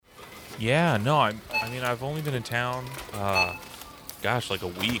Yeah, no, I mean, I've only been in town, like a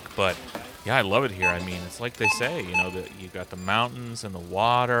week, but yeah, I love it here. I mean, it's like they say, that you got the mountains and the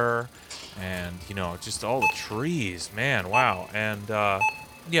water and, just all the trees, man, wow. And,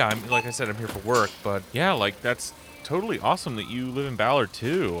 yeah, I mean, like I said, I'm here for work, but yeah, like that's totally awesome that you live in Ballard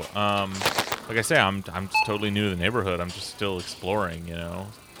too. Like I say, I'm just totally new to the neighborhood. I'm just still exploring,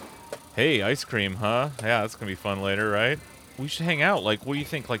 Hey, ice cream, huh? Yeah, that's gonna be fun later, right? We should hang out. Like, what do you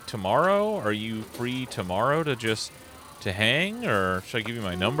think? Like tomorrow? Are you free tomorrow to hang, or should I give you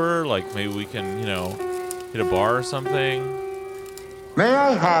my number? Like, maybe we can, hit a bar or something. May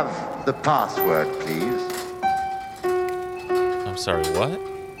I have the password, please? I'm sorry, what?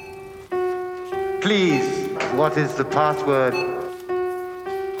 Please, what is the password?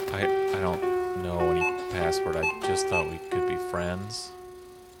 I don't know any password. I just thought we could be friends.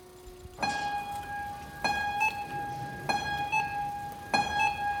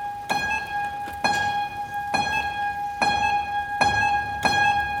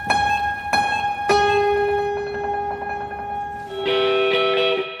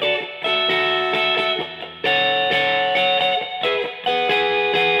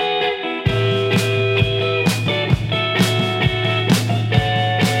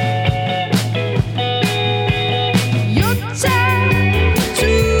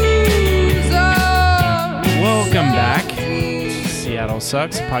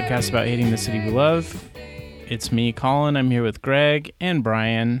 Sucks, a podcast about hating the city we love. It's me, Colin. I'm here with Greg and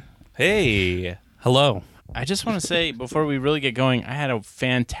Brian. Hey. Hello. I just want to say, before we really get going, I had a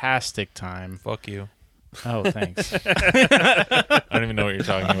fantastic time. Fuck you. Oh, thanks. I don't even know what you're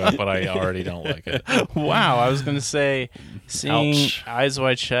talking about, but I already don't like it. Wow. I was going to say, seeing Eyes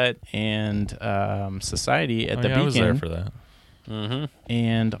Wide Shut and Society at the Beacon. I was there for that. Mm-hmm.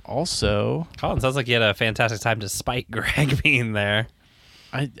 And also... Colin, sounds like you had a fantastic time despite Greg being there.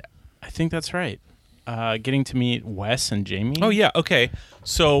 I think that's right. Getting to meet Wes and Jamie. Oh, yeah. Okay.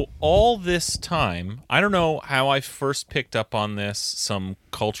 So all this time, I don't know how I first picked up on this, some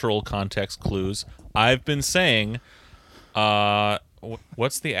cultural context clues. I've been saying,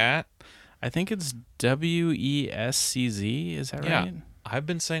 what's the at? I think it's WESCZ. Is that right? Yeah. I've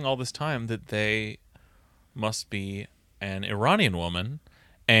been saying all this time that they must be an Iranian woman,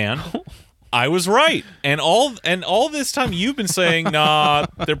 and... I was right, and all this time you've been saying, nah,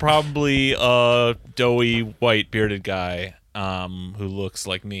 they're probably a doughy white bearded guy who looks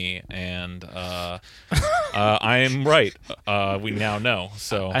like me, and I am right. We now know.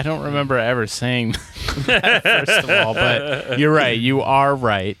 So I don't remember ever saying that, first of all, but you're right. You are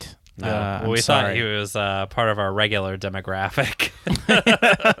right. We thought he was part of our regular demographic.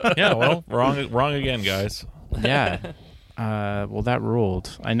 Yeah, well, wrong again, guys. Yeah. Well, that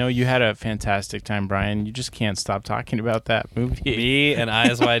ruled. I know you had a fantastic time, Brian. You just can't stop talking about that movie. Me and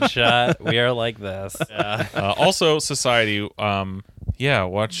Eyes Wide Shut, we are like this. Yeah. Also, Society,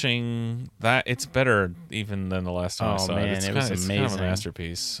 watching that, it's better even than the last time I saw it. It was amazing. It's kind of a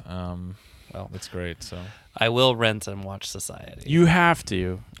masterpiece. Well, it's great, so... I will rent and watch Society. You have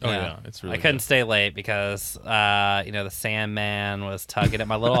to. Oh, yeah. It's really I couldn't good. stay late because, the Sandman was tugging at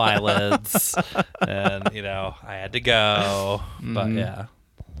my little eyelids, and, I had to go, but yeah.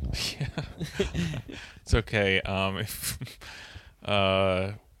 It's okay. If,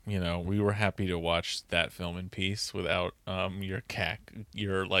 we were happy to watch that film in peace without your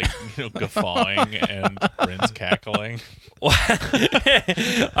guffawing and Bryn's cackling.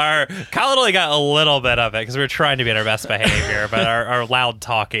 Colin only got a little bit of it because we were trying to be at our best behavior, but our loud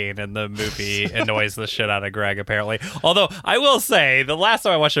talking in the movie annoys the shit out of Greg, apparently. Although, I will say, the last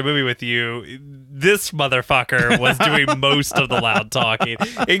time I watched a movie with you, this motherfucker was doing most of the loud talking,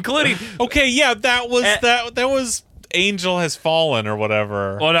 including... Okay, yeah, that was Angel Has Fallen or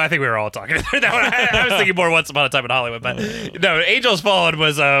whatever. Well, no, I think we were all talking about that one. I was thinking more Once Upon a Time in Hollywood, but no, Angel Has Fallen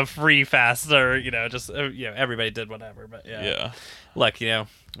was a free, faster, everybody did whatever, but yeah. Look,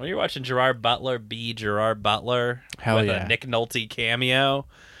 when you're watching Gerard Butler be Gerard Butler with a Nick Nolte cameo,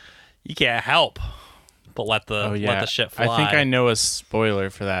 you can't help but let the shit fly. I think I know a spoiler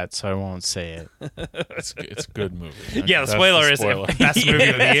for that, so I won't say it. It's a good movie. Yeah, the spoiler is best movie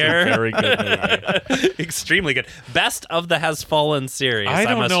of the year. Very good movie. Extremely good. Best of the Has Fallen series.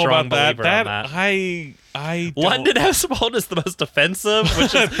 I'm a strong know about believer on that. I London Has Fallen is the most offensive,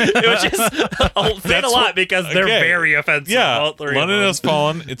 which is saying a lot because they're very offensive. Yeah, all three London of Has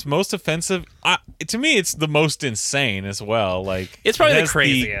Fallen. It's most offensive. To me, it's the most insane as well. Like it's probably it the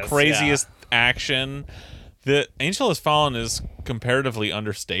has craziest action. The Angel Has Fallen is comparatively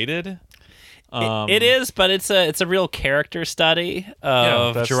understated. It is, but it's a real character study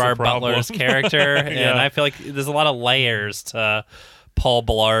of Gerard Butler's character, and I feel like there's a lot of layers to Paul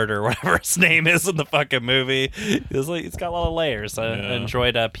Blart or whatever his name is in the fucking movie. It's got a lot of layers. I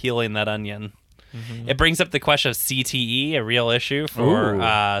enjoyed peeling that onion. Mm-hmm. It brings up the question of CTE, a real issue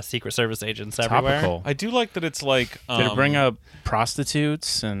for Secret Service agents everywhere. Topical. I do like that it's like... Did it bring up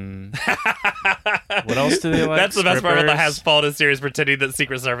prostitutes and... what else do they like? That's the best part about the Strippers? Has Fallen series, pretending that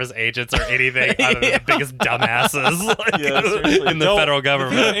Secret Service agents are anything other than the biggest dumbasses in the federal The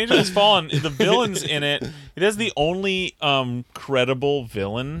government. thing about Angel Has Fallen, the villains in it, it has the only credible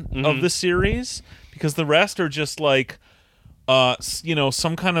villain of the series, because the rest are just like,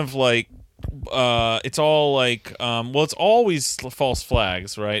 some kind of like, it's all like, it's always false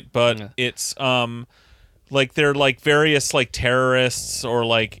flags, right? But it's like they're like various like terrorists or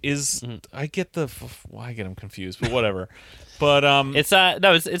like I get I get them confused, but whatever. But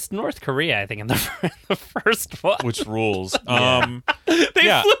it's North Korea, I think, in the first one. which rules? They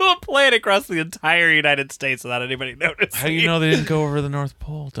flew a plane across the entire United States without anybody noticing. How do you know they didn't go over the North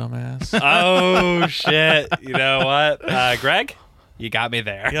Pole, dumbass? Oh shit! You know what, Greg? You got me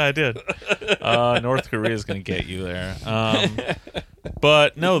there. Yeah, I did. North Korea is going to get you there.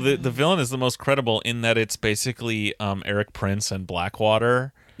 But no, the villain is the most credible in that it's basically Eric Prince and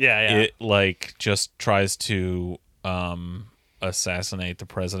Blackwater. Yeah. It like just tries to assassinate the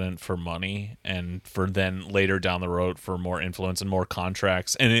president for money and for then later down the road for more influence and more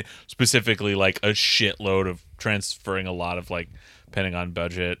contracts, and it specifically like a shitload of transferring a lot of like Pentagon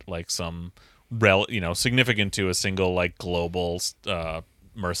budget, like some significant to a single like global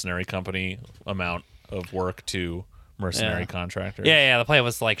mercenary company amount of work to mercenary contractors. Yeah. The plan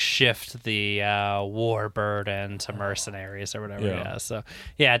was to like shift the war burden to mercenaries or whatever. Yeah. So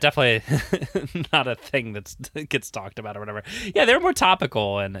definitely not a thing that gets talked about or whatever. Yeah, they were more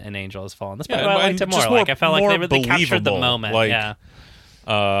topical in Angel Has Fallen. That's probably why I liked it more. Like I felt like they captured the moment. Like,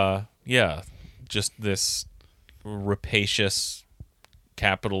 just this rapacious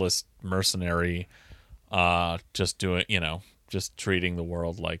capitalist mercenary, just treating the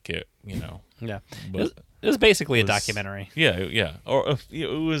world like it, Yeah. But it was basically a documentary. Yeah. Or it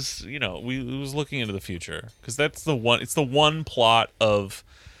was, it was looking into the future, because that's the one. It's the one plot of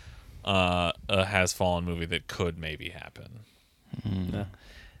a Has Fallen movie that could maybe happen. Yeah.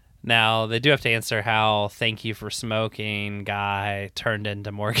 Now, they do have to answer how Thank You for Smoking guy turned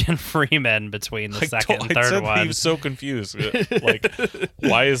into Morgan Freeman between the second and third one. He was so confused. Like,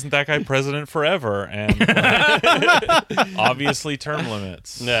 why isn't that guy president forever? And obviously term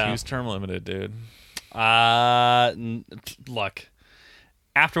limits. Yeah. He was term limited, dude. Look,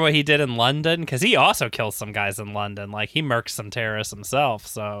 after what he did in London, because he also kills some guys in London. Like, he murks some terrorists himself.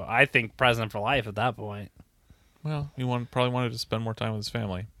 So I think president for life at that point. Well, he probably wanted to spend more time with his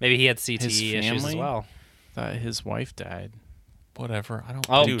family. Maybe he had CTE issues as well. Thought his wife died. Whatever. I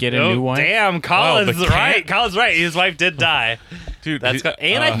don't. Dude, get a new wife. Damn, Colin's right. Colin's right. His wife did die. Dude, I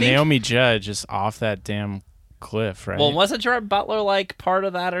think Naomi Judd is off that damn cliff, right? Well, wasn't Gerard Butler like part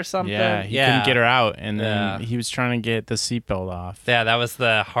of that or something? Yeah, he couldn't get her out, and then he was trying to get the seatbelt off. Yeah, that was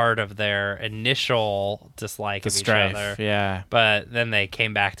the heart of their initial dislike of strife, each other. Yeah, but then they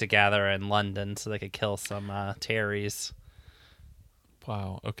came back together in London so they could kill some Terrys.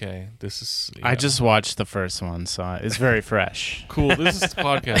 Wow. Okay. This is. I just watched the first one, so it's very fresh. Cool. This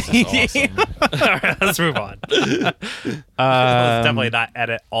podcast is awesome. All right, let's move on. Let's definitely not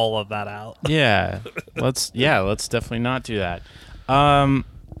edit all of that out. Yeah. Let's definitely not do that.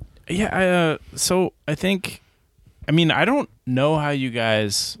 So I think, I don't know how you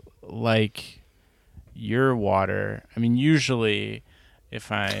guys like your water. Usually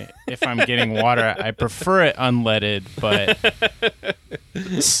if I'm getting water, I prefer it unleaded, but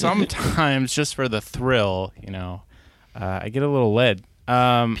sometimes just for the thrill, I get a little lead.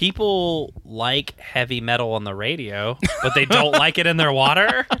 People like heavy metal on the radio, but they don't like it in their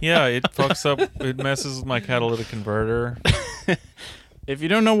water. Yeah, it fucks up. It messes with my catalytic converter. If you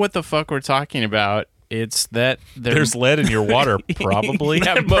don't know what the fuck we're talking about, it's that there's lead in your water, probably.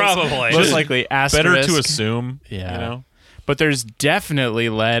 Yeah, probably. Most likely. Asterisk. Better to assume. Yeah. But there's definitely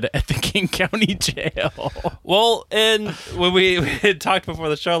lead at the King County Jail. Well, and when we had talked before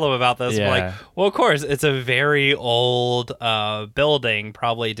the show about this, we're like, well, of course, it's a very old building,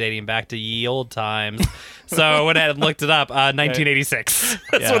 probably dating back to ye old times. So I went ahead and looked it up. 1986.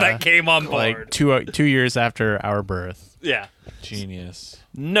 That's when that came on board. Like 2 years after our birth. Yeah. Genius.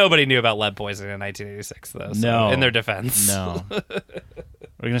 Nobody knew about lead poisoning in 1986, though. So no. In their defense. No.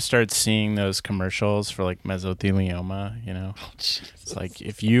 We're going to start seeing those commercials for like mesothelioma, Oh, it's like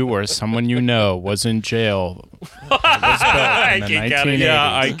if you or someone was in jail. I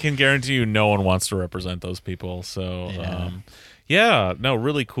can guarantee you no one wants to represent those people. So,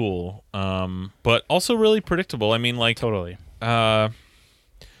 really cool. But also really predictable. Totally.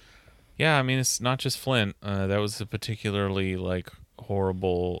 Yeah, I mean, it's not just Flint. That was a particularly like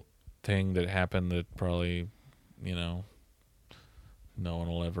horrible thing that happened that probably, no one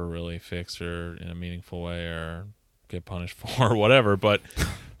will ever really fix or in a meaningful way or get punished for or whatever. But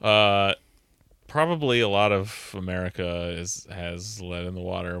probably a lot of America has lead in the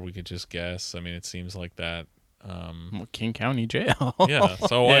water. We could just guess. I mean, it seems like that. King County Jail. Yeah.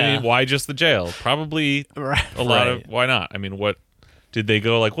 So I mean, why just the jail? Probably a lot of. Why not? I mean, what did they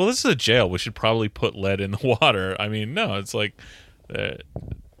go like? Well, this is a jail. We should probably put lead in the water. I mean, no. It's like, it's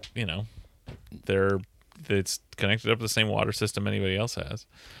connected up to the same water system anybody else has.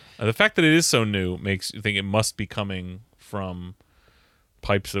 The fact that it is so new makes you think it must be coming from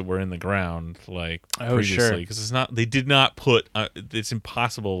pipes that were in the ground, like previously, because it's not. They did not put. It's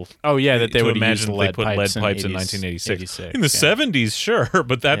impossible. Oh yeah, that they would imagine use they put lead pipes in 1986. In the 70s, sure,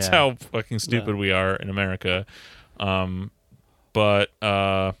 but that's how fucking stupid we are in America. But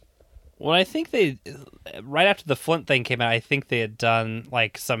well, I think they right after the Flint thing came out, I think they had done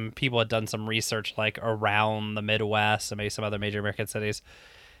like some people had done some research like around the Midwest and maybe some other major American cities.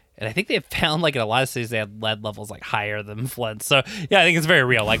 And I think they found, like, in a lot of cities, they had lead levels, like, higher than Flint. So, yeah, I think it's very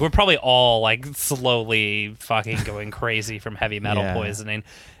real. Like, we're probably all, like, slowly fucking going crazy from heavy metal poisoning.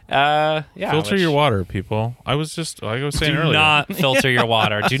 Filter your water, people. I was saying earlier. Do not filter your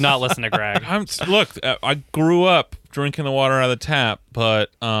water. Do not listen to Greg. Look, I grew up drinking the water out of the tap,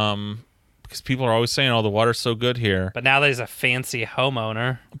 but because people are always saying, oh, the water's so good here. But now there's a fancy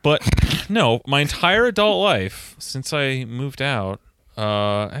homeowner. But, no, my entire adult life, since I moved out,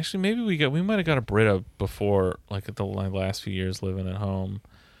 actually, maybe we might have got a Brita before, like my last few years living at home.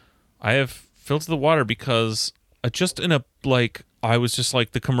 I have filtered the water because I was just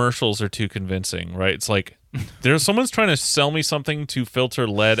like, the commercials are too convincing, right? It's like someone's trying to sell me something to filter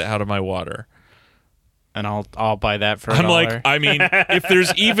lead out of my water, and I'll buy that for $1. I'm like, I mean, if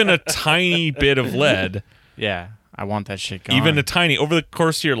there's even a tiny bit of lead, yeah, I want that shit gone. Even a tiny over the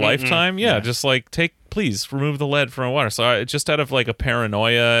course of your lifetime, just like please remove the lead from water. So just out of like a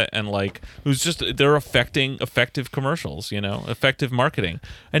paranoia and like they're affecting effective commercials, effective marketing.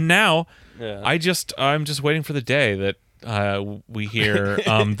 And now I'm just waiting for the day that we hear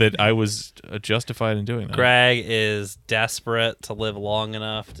that I was justified in doing that. Greg is desperate to live long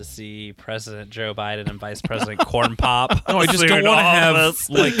enough to see President Joe Biden and Vice President Corn Pop. No, I just don't want to have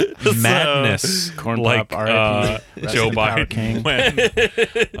like madness, Corn like Pop, R.I.P. Joe Biden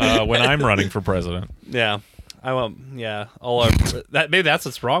when I'm running for president. Yeah. I won't. Yeah, maybe that's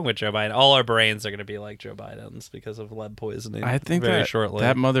what's wrong with Joe Biden. All our brains are going to be like Joe Biden's because of lead poisoning. I think very shortly.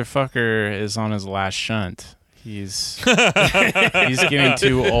 That motherfucker is on his last shunt. He's getting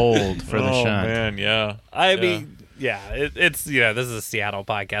too old for the shunt. Oh man, yeah. I mean, it's this is a Seattle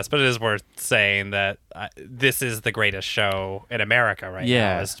podcast, but it is worth saying that this is the greatest show in America right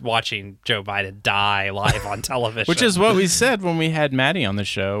now. Is watching Joe Biden die live on television, which is what we said when we had Maddie on the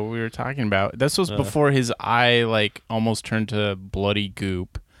show. We were talking about this was before his eye like almost turned to bloody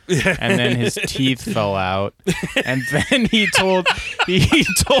goop. And then his teeth fell out, and then he told you. We've been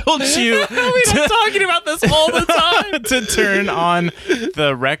talking about this all the time. To turn on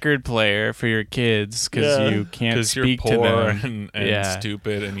the record player for your kids because you can't speak you're poor to them and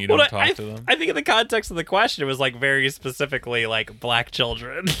stupid, and you don't talk to them. I think in the context of the question, it was like very specifically like black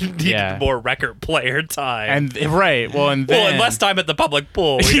children need more record player time, and and less time at the public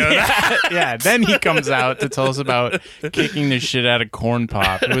pool. We know that. Then he comes out to tell us about kicking the shit out of Corn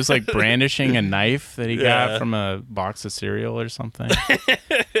Pop. It was like brandishing a knife that he got from a box of cereal or something.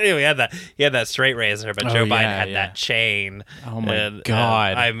 He had that straight razor, but Joe Biden had that chain. Oh my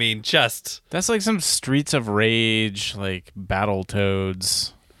god! I mean, that's like some Streets of Rage, like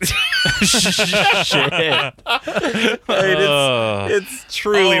Battletoads. Shit. It's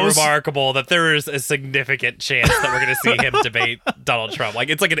truly remarkable that there is a significant chance that we're going to see him debate Donald Trump. Like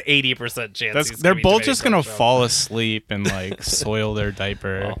it's like an 80% chance. They're both just going to fall asleep and like soil their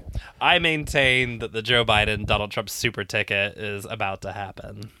diaper. Well, I maintain that the Joe Biden Donald Trump super ticket is about to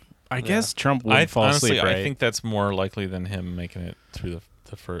happen. I guess Trump would fall asleep. Right? I think that's more likely than him making it through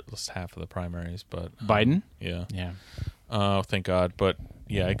the first half of the primaries. But Biden, yeah. Oh, thank God. But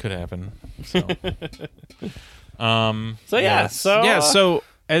yeah, it could happen. So, so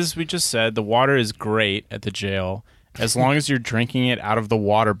as we just said, the water is great at the jail as long as you're drinking it out of the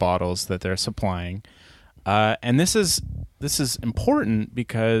water bottles that they're supplying. And this is important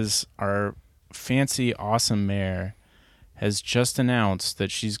because our fancy, awesome mayor has just announced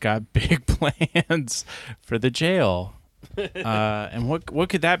that she's got big plans for the jail. And what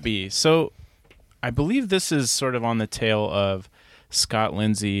could that be? So I believe this is sort of on the tail of Scott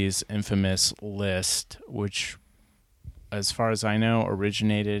Lindsay's infamous list, which as far as I know,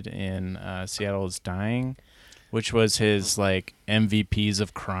 originated in Seattle is Dying, which was his like MVPs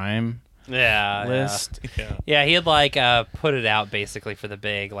of crime list. Yeah, he had like put it out basically for the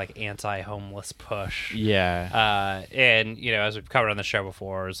big like anti-homeless push. Yeah. And you know, as we've covered on the show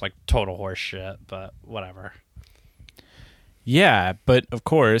before, it's like total horse shit, but whatever. Yeah, but of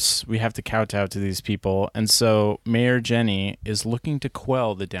course we have to kowtow to these people, and so Mayor Jenny is looking to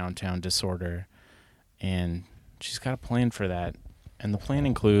quell the downtown disorder, and she's got a plan for that, and the plan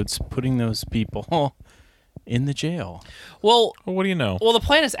includes putting those people in the jail. Well, what do you know? Well, the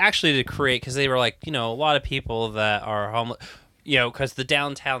plan is actually to create, because they were like, you know, a lot of people that are homeless, you know, because the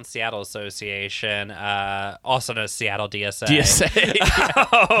Downtown Seattle Association, also known as Seattle DSA,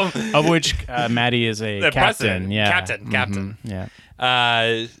 of which Maddie is a captain. President. Yeah, captain. Mm-hmm. Yeah.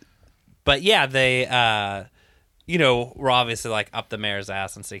 But yeah, they, you know, were obviously like up the mayor's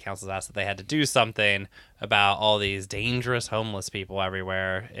ass and city council's ass that they had to do something about all these dangerous homeless people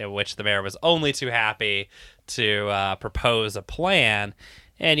everywhere, in which the mayor was only too happy to propose a plan.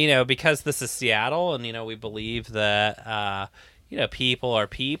 And, you know, because this is Seattle and, you know, we believe that, you know, people are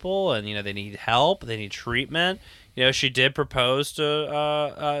people and, you know, they need help, they need treatment. You know, she did propose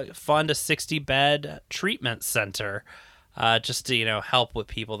to fund a 60-bed treatment center just to, you know, help with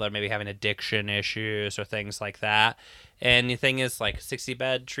people that are maybe having addiction issues or things like that. And the thing is, like,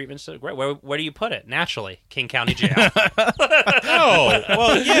 60-bed treatment center, where do you put it? Naturally, King County Jail. Oh,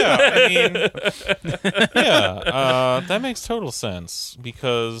 well, yeah. I mean, yeah, that makes total sense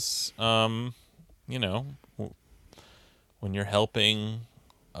because, you know, when you're helping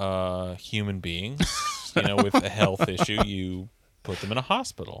human beings, you know, with a health issue, you put them in a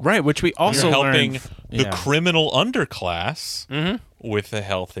hospital. Right, which we also you're helping learned, the criminal underclass with a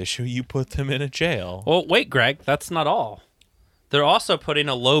health issue, you put them in a jail. Well, wait, Greg, that's not all. They're also putting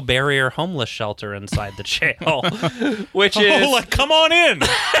a low-barrier homeless shelter inside the jail, which is... like, come on in!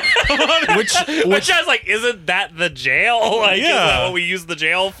 which I was like, isn't that the jail? Like, is that what we use the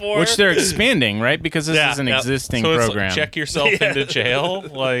jail for? Which they're expanding, right? Because this is an existing so program. It's like, check yourself into jail?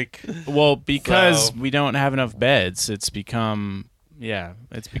 Like, well, because we don't have enough beds, it's become... Yeah,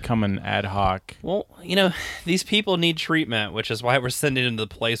 it's become an ad hoc. Well, you know, these people need treatment, which is why we're sending them to the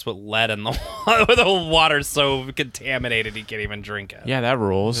place with lead in the water, where the water's so contaminated you can't even drink it. Yeah, that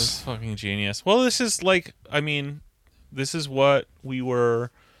rules. This is fucking genius. Well, this is like, I mean, this is what we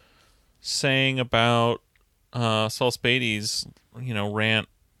were saying about Saul Spade's, you know, rant,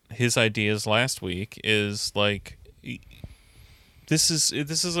 his ideas last week is like, this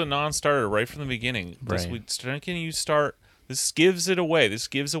is a non-starter right from the beginning. This gives it away. This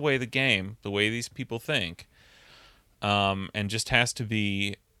gives away the game, the way these people think, and just has to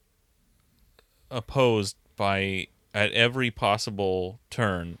be opposed by, at every possible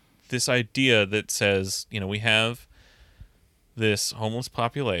turn, this idea that says, you know, we have this homeless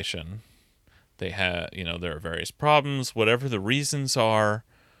population. They have, you know, there are various problems, whatever the reasons are,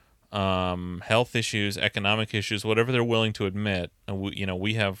 health issues, economic issues, whatever they're willing to admit. And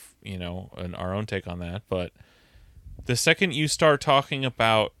we have, you know, our own take on that, but the second you start talking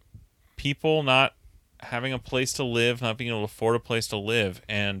about people not having a place to live, not being able to afford a place to live,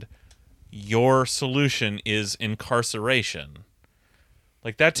 and your solution is incarceration,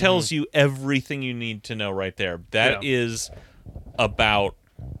 like that tells you everything you need to know right there. That is about,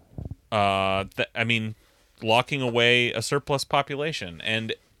 locking away a surplus population.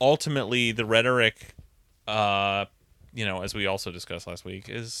 And ultimately the rhetoric, you know, as we also discussed last week,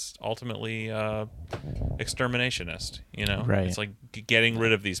 is ultimately exterminationist. You know, right? It's like getting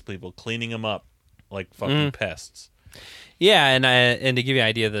rid of these people, cleaning them up like fucking pests. Yeah, and to give you an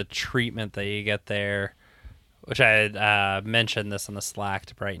idea of the treatment that you get there, which I had mentioned this on the Slack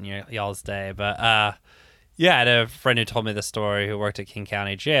to brighten y'all's day, but yeah, I had a friend who told me the story who worked at King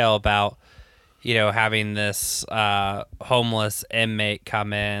County Jail about, you know, having this homeless inmate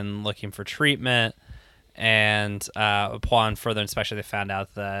come in looking for treatment. And upon further inspection, they found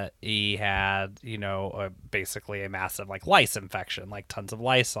out that he had, you know, basically a massive, like, lice infection, like tons of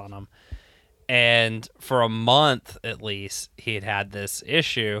lice on him. And for a month, at least, he had this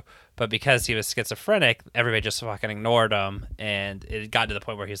issue. But because he was schizophrenic, everybody just fucking ignored him. And it got to the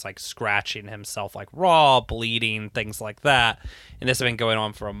point where he's, like, scratching himself, like, raw, bleeding, things like that. And this had been going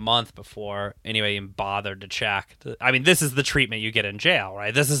on for a month before anybody even bothered to check. I mean, this is the treatment you get in jail,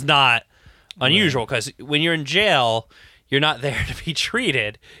 right? This is not unusual, because when you're in jail, you're not there to be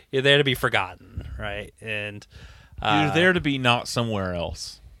treated, you're there to be forgotten, right? And you're there to be not somewhere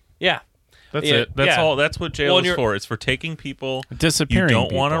else. Yeah, that's it. That's all. That's what jail is for. It's for taking people disappearing you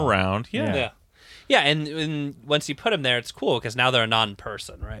don't want around. Yeah. And once you put them there, it's cool because now they're a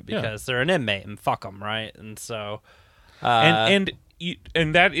non-person, right? Because they're an inmate, and fuck them, right? And so And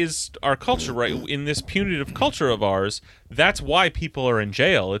that is our culture, right? In this punitive culture of ours, that's why people are in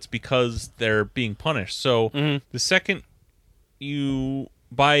jail. It's because they're being punished. So the second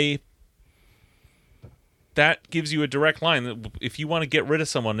that gives you a direct line that if you want to get rid of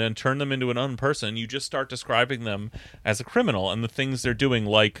someone and turn them into an unperson, you just start describing them as a criminal and the things they're doing,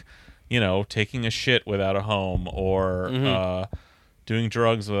 like, taking a shit without a home, or doing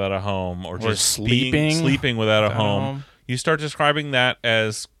drugs without a home, or just sleeping without a home. You start describing that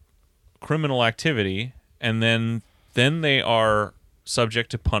as criminal activity, and then they are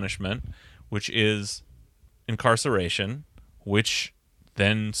subject to punishment, which is incarceration, which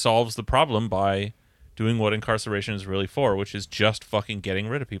then solves the problem by doing what incarceration is really for, which is just fucking getting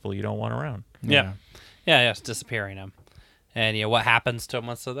rid of people you don't want around. Yeah, it's disappearing them. And what happens to them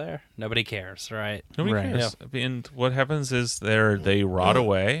once they're there? Nobody cares, right? Nobody cares. Yeah. And what happens is they rot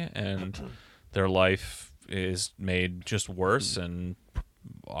away, and their life is made just worse, and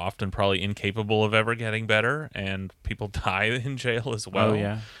often probably incapable of ever getting better, and people die in jail as well.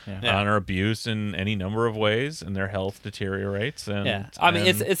 Are abused in any number of ways, and their health deteriorates. And I mean,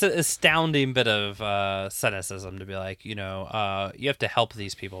 it's an astounding bit of cynicism to be like, you have to help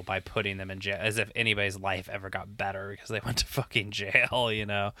these people by putting them in jail, as if anybody's life ever got better because they went to fucking jail.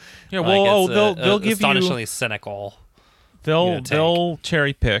 Yeah, well, they'll give astonishingly cynical. They'll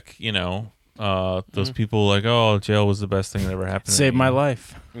cherry pick, those people like, oh, jail was the best thing that ever happened. Saved my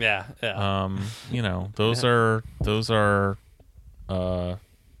life. Yeah. Those are a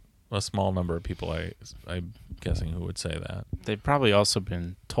small number of people. I'm guessing who would say that. They've probably also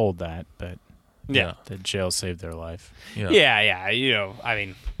been told that, but that jail saved their life. Yeah. I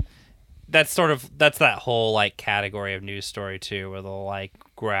mean, that's that whole like category of news story too, where they'll like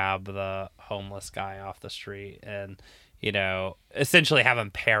grab the homeless guy off the street and essentially have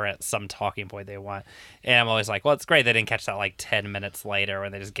them parrot some talking point they want. And I'm always like, well, it's great they didn't catch that like 10 minutes later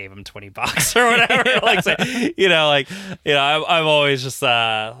when they just gave him $20 or whatever. I'm always just,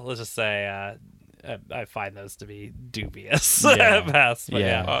 let's just say, I find those to be dubious at best.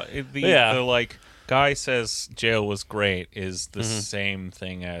 But the like guy says jail was great is the same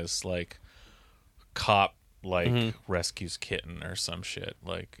thing as like cop rescues kitten or some shit.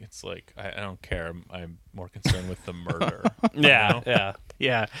 Like, it's like, I don't care. I'm more concerned with the murder. Yeah.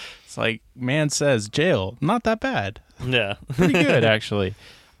 It's like, man says jail, not that bad. Yeah. Pretty good, actually.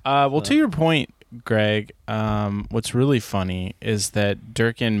 To your point, Greg, what's really funny is that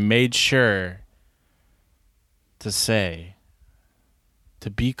Durkin made sure to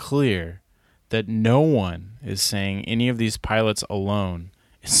be clear, that no one is saying any of these pilots alone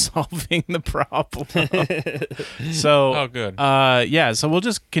is solving the problem. So, good. So we'll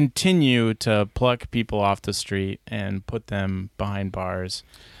just continue to pluck people off the street and put them behind bars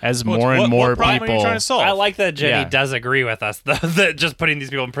as more and more people. What people. are you trying to solve? I like that Jenny does agree with us, though, that just putting these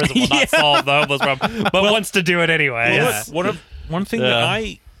people in prison will not solve the homeless problem, but wants to do it anyway. One thing that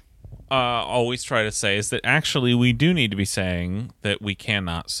I always try to say is that actually we do need to be saying that we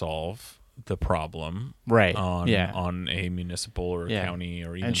cannot solve the problem on a municipal or county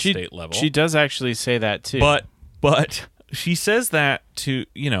or even state level. She does actually say that too. But she says that to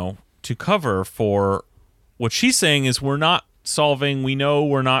cover for what she's saying is we know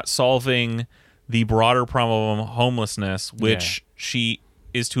we're not solving the broader problem of homelessness, which she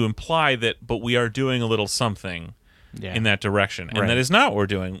is to imply but we are doing a little something in that direction. And that is not what we're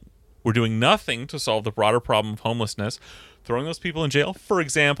doing. We're doing nothing to solve the broader problem of homelessness. Throwing those people in jail, for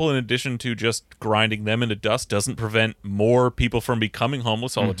example, in addition to just grinding them into dust, doesn't prevent more people from becoming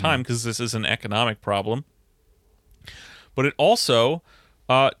homeless all the time, because this is an economic problem. But it also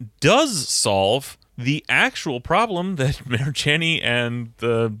does solve the actual problem that Mayor Jenny and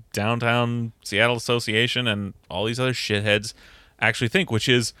the Downtown Seattle Association and all these other shitheads actually think, which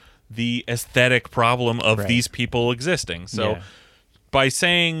is the aesthetic problem of these people existing. So by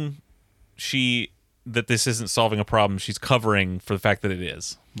saying that this isn't solving a problem, she's covering for the fact that it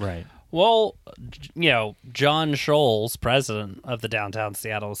is. Right. Well, John Scholes, president of the Downtown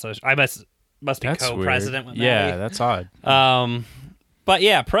Seattle Association. I must be that's co-president weird. with that. Yeah, that's odd. But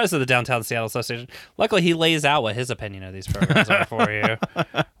yeah, president of the Downtown Seattle Association. Luckily, he lays out what his opinion of these programs are for you,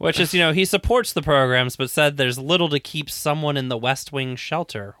 which is, he supports the programs, but said there's little to keep someone in the West Wing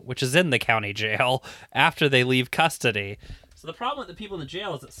shelter, which is in the county jail, after they leave custody. So the problem with the people in the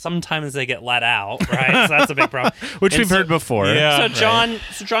jail is that sometimes they get let out, right? So that's a big problem. Which we've heard before. Yeah, so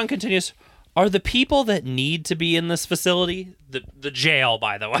John continues, are the people that need to be in this facility, the jail,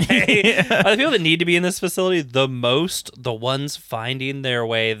 by the way, are the people that need to be in this facility the ones finding their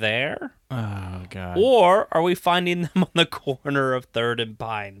way there? Oh, God. Or are we finding them on the corner of 3rd and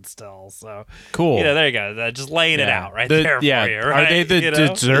Pine still? So Cool. there you go. Just laying it out right there for you. Right? Are they the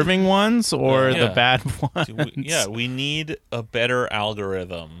deserving ones or Yeah. the bad ones? We need a better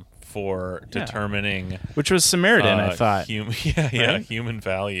algorithm for determining Which was Samaritan, I thought. human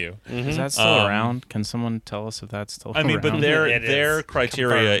value. Is that still around? Can someone tell us if that's still around? I mean, but It their is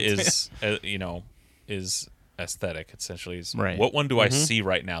criteria confirmed. is aesthetic. Essentially, is Right. what one do I see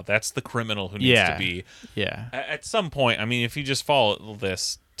right now? That's the criminal who needs to be. Yeah. At some point, I mean, if you just follow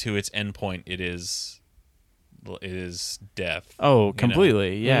this to its end point, it is death. Oh,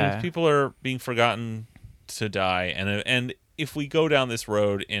 completely. Yeah. People are being forgotten to die, and if we go down this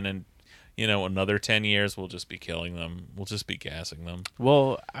road in another 10 years, we'll just be killing them. We'll just be gassing them.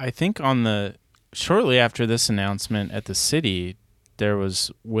 Well, I think shortly after this announcement at the city, there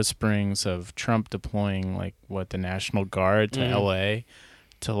was whisperings of Trump deploying the National Guard to LA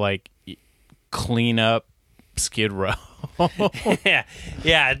to clean up Skid Row.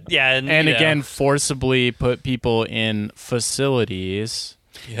 yeah. And again, forcibly put people in facilities.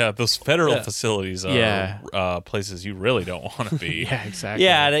 Yeah, those federal facilities are Yeah. places you really don't want to be. Yeah, exactly.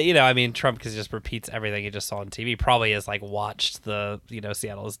 Yeah, I mean, Trump just repeats everything he just saw on TV. Probably has watched the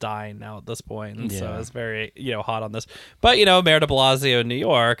Seattle is dying now at this point, and so it's very hot on this. But Mayor De Blasio in New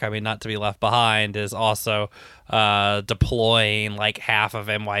York, I mean, not to be left behind, is also deploying half of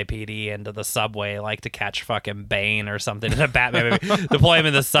NYPD into the subway, to catch fucking Bane or something in a Batman movie. Deploy him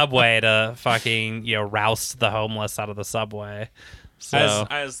in the subway to fucking roust the homeless out of the subway. So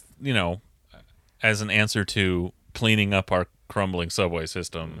As as an answer to cleaning up our crumbling subway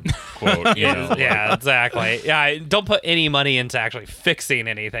system, quote. yeah, exactly. Yeah, don't put any money into actually fixing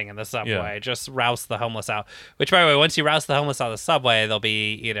anything in the subway. Yeah. Just roust the homeless out. Which, by the way, once you roust the homeless out of the subway, they'll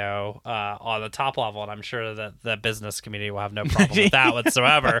be, on the top level, and I'm sure that the business community will have no problem with that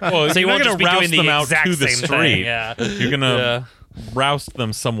whatsoever. Well, so you you're won't not just be gonna doing roust the them out exact to the same street. thing. Yeah, You're gonna roust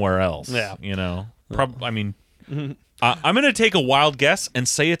them somewhere else. Yeah. I mean. I'm going to take a wild guess and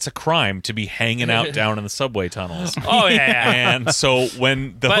say it's a crime to be hanging out down in the subway tunnels. Oh yeah. And so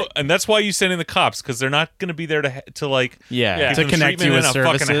when and that's why you send in the cops, because they're not going to be there to give to them connect treatment you with in a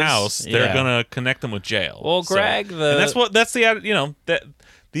services. fucking house. They're Yeah. going to connect them with jail. Well, Greg, and that's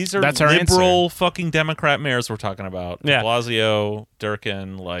these are That's our liberal fucking Democrat mayors we're talking about. Yeah. De Blasio,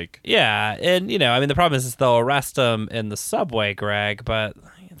 Durkin, Yeah, and I mean, the problem is they'll arrest them in the subway, Greg. But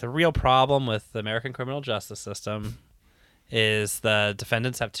the real problem with the American criminal justice system is the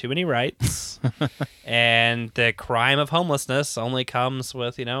defendants have too many rights, and the crime of homelessness only comes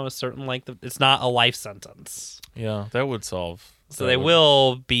with a certain length of. It's not a life sentence, yeah, that would solve. so they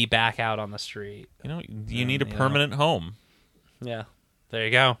will be back out on the street. You need a permanent home Yeah, there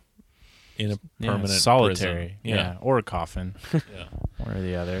you go. in a permanent solitary. prison. Yeah. Or a coffin. Yeah. One or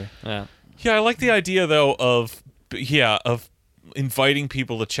the other. Yeah, Yeah, I like the idea though of inviting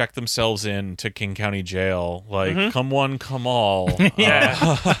people to check themselves in to King County Jail. Come one, come all.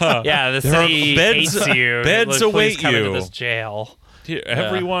 yeah, yeah. The There are city beds- hates you. beds Please await come into you. this jail.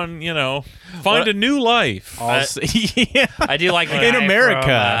 Everyone, find a new life. Yeah. I do like the In guy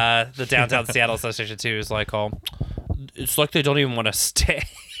America. from, the Downtown Seattle Association too. Is it's like they don't even want to stay.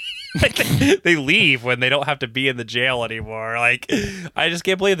 They leave when they don't have to be in the jail anymore. I just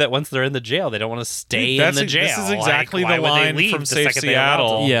can't believe that once they're in the jail, they don't want to stay in the jail. This is exactly why the would they line leave from the Safe second they allow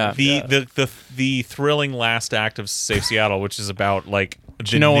Seattle. them? Yeah. The thrilling last act of Safe Seattle, which is about the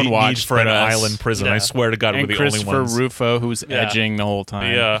no one need watched for an but us. island prison. Yeah. I swear to God, And we're the only Christopher ones. Rufo, who was edging the whole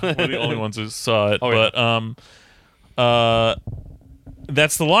time. Yeah, we're the only ones who saw it. Oh, But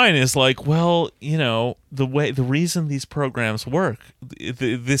that's the line is the reason these programs work.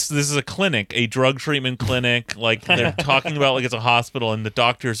 This is a clinic, a drug treatment clinic. They're talking about it's a hospital, and the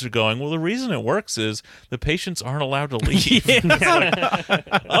doctors are going, well, the reason it works is the patients aren't allowed to leave.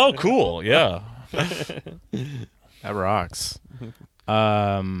 Oh, cool. Yeah. That rocks.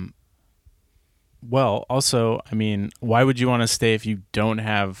 Well, also, I mean, why would you want to stay if you don't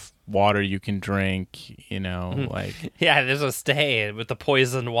have water you can drink? Yeah, there's a stay with the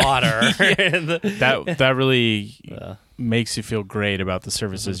poisoned water. that really makes you feel great about the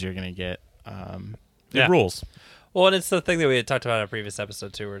services you're going to get. It rules. Well, and it's the thing that we had talked about in a previous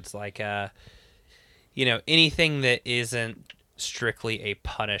episode too, where it's anything that isn't strictly a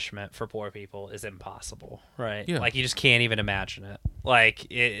punishment for poor people is impossible, right? Yeah. You just can't even imagine it.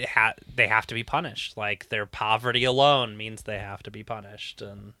 They have to be punished. Their poverty alone means they have to be punished,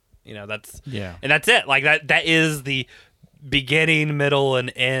 and that's Yeah. and that's it. That is the beginning, middle,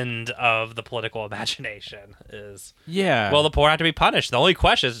 and end of the political imagination is Yeah. the poor have to be punished. The only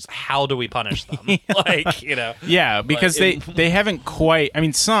question is how do we punish them? Like, you know. Yeah, because they haven't quite. I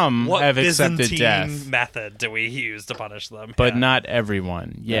mean, some What have accepted Byzantine death, method do we use to punish them? but Yeah. not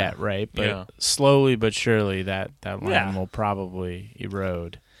everyone yet, right? But Yeah. slowly but surely that line Yeah. will probably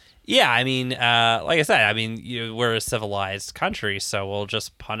erode. Yeah, I mean, like I said, I mean, we're a civilized country, so we'll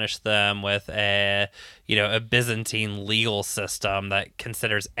just punish them with a Byzantine legal system that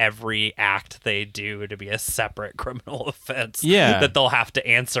considers every act they do to be a separate criminal offense. Yeah. that they'll have to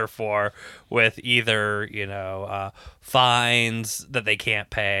answer for with either fines that they can't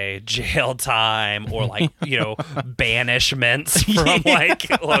pay, jail time, or like banishments from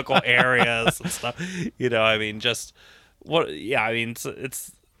like local areas and stuff. I mean, just what? Yeah, I mean,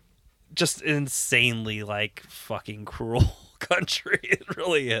 it's just insanely like fucking cruel country. It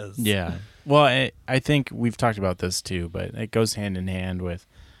really is. Yeah. Well, I think we've talked about this too, but it goes hand in hand with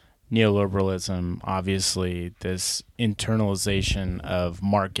neoliberalism. Obviously, this internalization of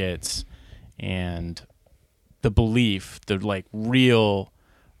markets and the belief, the like real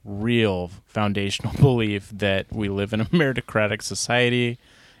foundational belief that we live in a meritocratic society.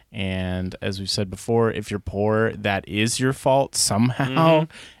 And as we said before, if you're poor, that is your fault somehow.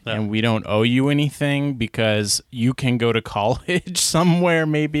 Yeah. And we don't owe you anything because you can go to college somewhere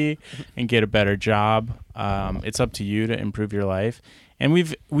maybe and get a better job. It's up to you to improve your life. And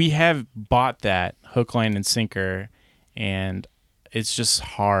we have bought that hook, line, and sinker, and it's just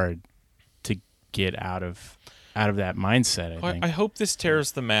hard to get out of that mindset, I think. I hope this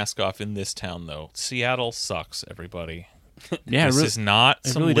tears the mask off in this town, though. Seattle sucks, everybody. Yeah, This is not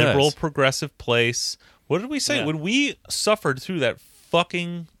some really liberal, does. progressive place. What did we say? Yeah. When we suffered through that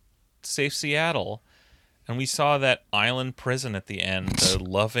fucking Safe Seattle, and we saw that island prison at the end, the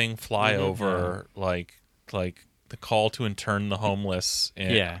loving flyover, like the call to intern the homeless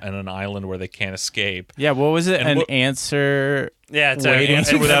in an island where they can't escape. Yeah, what was it? And An answer. Yeah, it's Waiting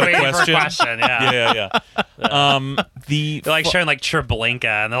answer for without a waiting for question. Yeah. Yeah. They're like showing like Treblinka,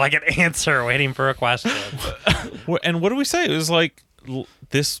 and they're like an answer waiting for a question. And what do we say? It was like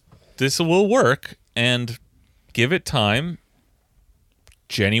this will work, and give it time.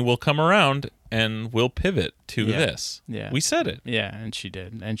 Jenny will come around, and we'll pivot to this. Yeah. We said it. Yeah, and she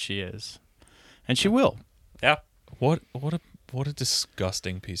did, and she is, and she will. Yeah. What a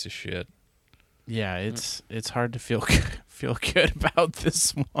disgusting piece of shit. Yeah, it's hard to feel good about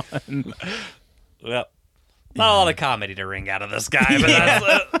this one. Yep. Not a lot of comedy to wring out of this guy,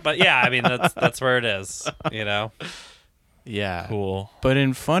 but but yeah, I mean that's where it is, Yeah. Cool. But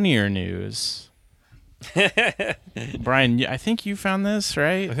in funnier news, Brian, I think you found this,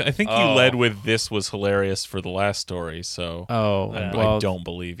 right? I think you led with this was hilarious for the last story, so Oh, I well, don't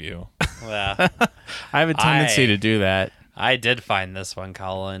believe you. Yeah. I have a tendency to do that. I did find this one,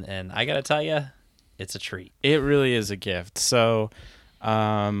 Colin, and I gotta tell you, it's a treat. It really is a gift. So,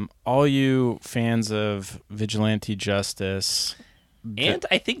 all you fans of vigilante justice, And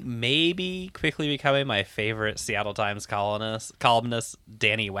I think maybe quickly becoming my favorite Seattle Times columnist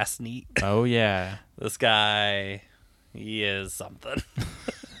Danny Westneat. oh yeah, This guy, he is something.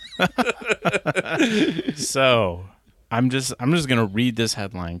 So, I'm just gonna read this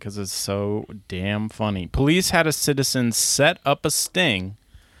headline because it's so damn funny. Police had a citizen set up a sting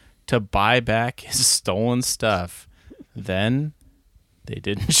to buy back his stolen stuff. Then they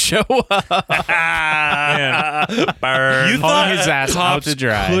didn't show up. Burn. You Hung thought his ass out cops to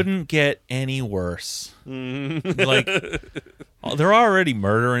dry. couldn't get any worse. Like they're already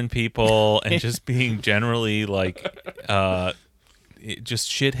murdering people and just being generally like just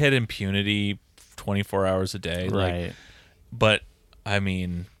shithead impunity 24 hours a day. Right. Like, but I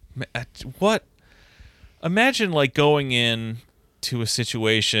mean, what? Imagine like going in to a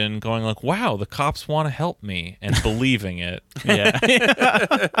situation going like, wow, the cops want to help me, and believing it. Yeah.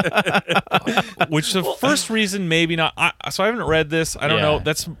 Which the first reason maybe not. So I haven't read this. I don't Yeah. know.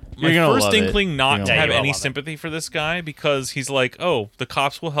 That's my You're gonna first love it. inkling not You're to gonna have love it. any You will love it. sympathy for this guy, because he's like, oh, the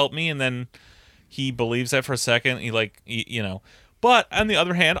cops will help me, and then he believes that for a second. But on the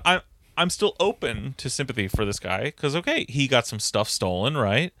other hand, I'm still open to sympathy for this guy because okay, he got some stuff stolen,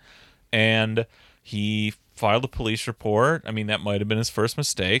 right? And he filed a police report. I mean, that might have been his first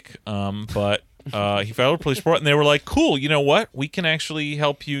mistake, but he filed a police report, and they were like, cool, you know what? We can actually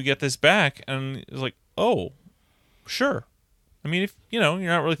help you get this back. And it was like, oh, sure. I mean, if, you're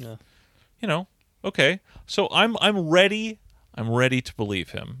not really, okay. So I'm ready. I'm ready to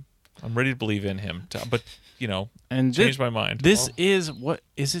believe him. I'm ready to believe in him. But and changed my mind. This is what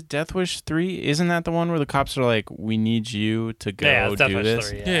is it? Death Wish 3? Isn't that the one where the cops are like, "We need you to go it's Death do Wish this"?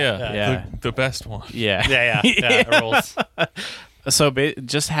 3, Yeah. The best one. Yeah. Yeah, it rolls. So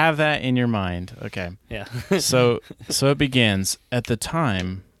just have that in your mind. Okay. Yeah. So it begins. At the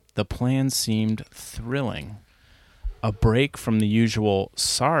time, the plan seemed thrilling. A break from the usual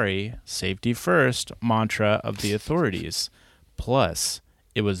 "sorry, safety first" mantra of the authorities. Plus,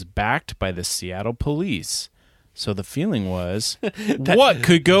 it was backed by the Seattle police. So the feeling was, what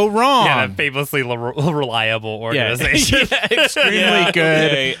could go wrong? Yeah, that famously reliable organization. Extremely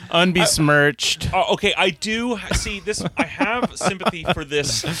good, unbesmirched. Okay, I do see this. I have sympathy for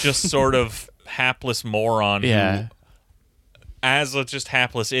this just sort of hapless moron who, as a just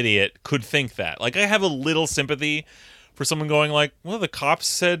hapless idiot, could think that. Like, I have a little sympathy for someone going like, well, the cops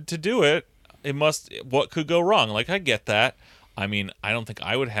said to do it. What could go wrong? Like, I get that. I mean, I don't think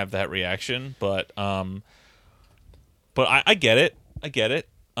I would have that reaction, but I get it. I get it.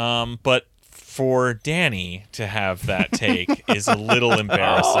 But for Danny to have that take is a little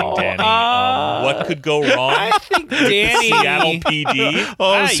embarrassing, Danny. What could go wrong? I think Danny... Seattle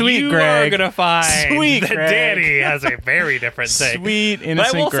PD. Sweet you Greg. are going to find Sweet that Greg. Danny has a very different take. Sweet,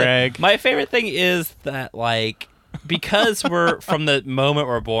 innocent Greg. My favorite thing is that, like, because we're, from the moment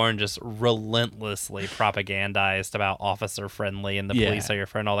we're born, just relentlessly propagandized about officer friendly and the police are your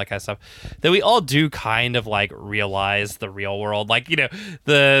friend, all that kind of stuff, that we all do kind of like realize the real world. Like,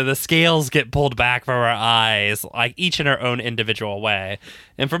 the scales get pulled back from our eyes, like each in our own individual way.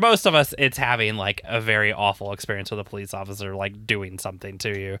 And for most of us, it's having like a very awful experience with a police officer, like doing something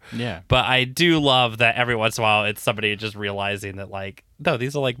to you. Yeah. But I do love that every once in a while it's somebody just realizing that, like, no,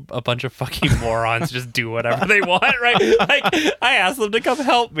 these are like a bunch of fucking morons just do whatever they want, right? Like, I asked them to come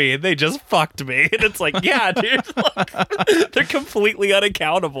help me and they just fucked me. And it's like, yeah, dude, look, they're completely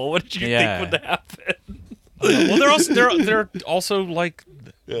unaccountable. What did you think would happen? Well, they're also like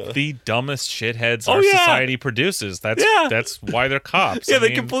the dumbest shitheads our society produces. That's why they're cops. Yeah,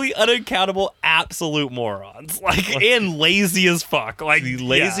 they're completely unaccountable, absolute morons. Like, and lazy as fuck. Like, the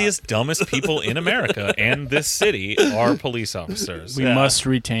laziest, dumbest people in America and this city are police officers. We must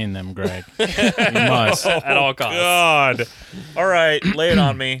retain them, Greg. We must. At all costs. God. All right, lay it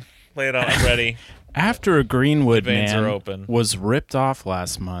on me. Lay it on. I'm ready. After a Greenwood Veins man are open. was ripped off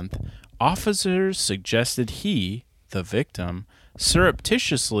last month, officers suggested he, the victim,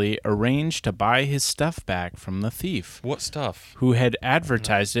 surreptitiously arranged to buy his stuff back from the thief. What stuff? Who had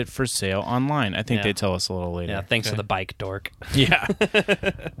advertised it for sale online. I think they tell us a little later. Yeah, thanks for the bike, dork. Yeah.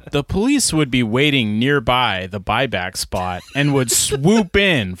 The police would be waiting nearby the buyback spot and would swoop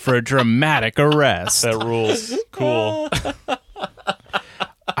in for a dramatic arrest. That rules. Cool.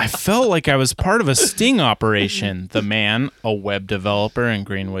 I felt like I was part of a sting operation, the man, a web developer in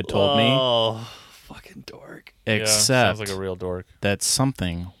Greenwood, told me. Oh, fucking dork. Except sounds like a real dork. that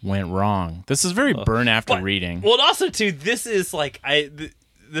something went wrong. This is very burn after reading. Well, and also, too, this is like,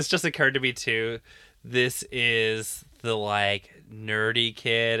 this just occurred to me, too. This is the, like, nerdy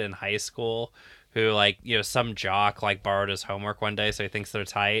kid in high school who, like, some jock, like, borrowed his homework one day, so he thinks they're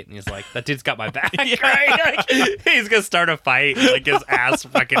tight, and he's like, that dude's got my back, right? Like, he's gonna start a fight, and, like, his ass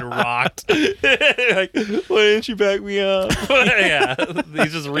fucking rocked. Like, why didn't you back me up? Yeah,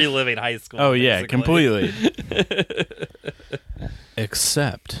 he's just reliving high school. Oh, yeah, basically. completely.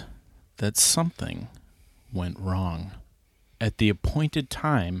 Except that something went wrong. At the appointed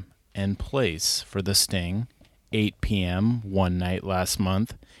time and place for the sting, 8 p.m. one night last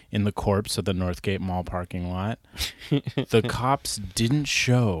month, in the corpse of the Northgate Mall parking lot, the cops didn't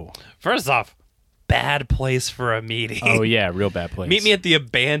show. First off, bad place for a meeting. Oh, yeah, real bad place. Meet me at the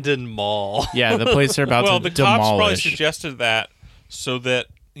abandoned mall. Yeah, the place they're about to the cops probably demolish. suggested that so that,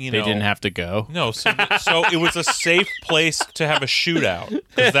 They didn't have to go. No, so it was a safe place to have a shootout.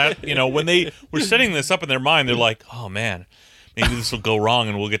 Because that, when they were setting this up in their mind, they're like, oh, man, maybe this will go wrong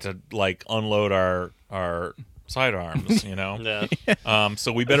and we'll get to, like, unload our sidearms, Yeah.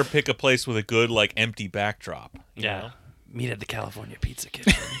 So we better pick a place with a good, like, empty backdrop. You know? Meet at the California Pizza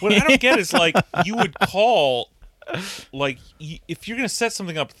Kitchen. What I don't get is, like, you would call, like, if you're going to set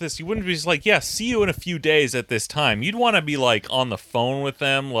something up with this, you wouldn't be just like, yeah, see you in a few days at this time. You'd want to be, like, on the phone with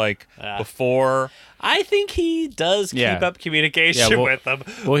them, like, before. I think he does keep up communication with them.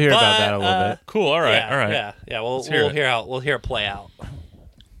 We'll hear about that a little bit. Cool, all right. Yeah. We'll hear it play out.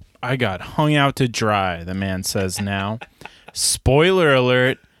 I got hung out to dry, the man says now. Spoiler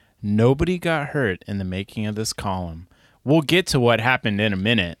alert, nobody got hurt in the making of this column. We'll get to what happened in a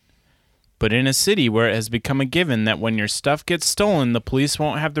minute. But in a city where it has become a given that when your stuff gets stolen, the police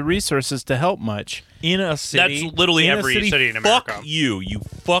won't have the resources to help much. In a city. That's literally every city in America. Fuck you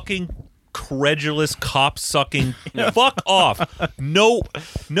fucking credulous, cop-sucking. Fuck off.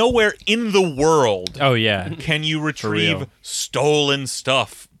 Nowhere in the world Oh yeah. can you real. retrieve stolen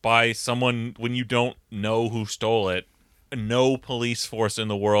stuff by someone when you don't know who stole it. No police force in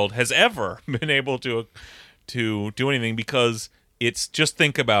the world has ever been able to do anything because it's just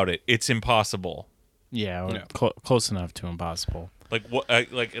think about it. It's impossible. Yeah, or close enough to impossible. Like what?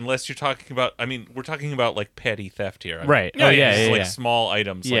 Like unless you're talking about. I mean, we're talking about like petty theft here. I mean, Right. like, Oh, yeah, it's yeah, like yeah. small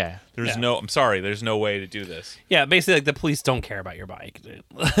items. Like, Yeah. there's no. I'm sorry. There's no way to do this. Yeah, basically, like the police don't care about your bike, dude.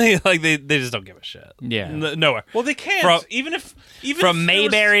 Like they just don't give a shit. Yeah. Nowhere. Well, they can't. From- even if From there was-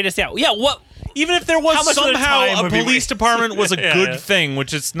 Mayberry to Seattle. Yeah, what? even if there was How much of their time somehow a would be police wasted? department was a good Yeah. thing,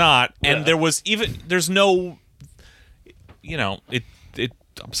 which it's not, and Yeah. there was even there's no. You know it.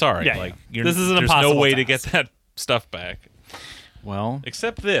 I'm sorry. Yeah, like yeah. This is an there's no impossible way to get task. that stuff back. Well,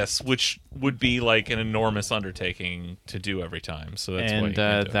 Except this, which would be like an enormous undertaking to do every time. So that's why you and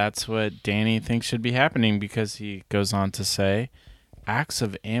can't do it. that's what Danny thinks should be happening because he goes on to say, acts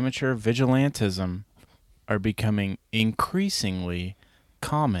of amateur vigilantism are becoming increasingly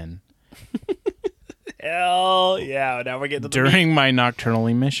common Hell yeah! Now we're getting to the during my nocturnal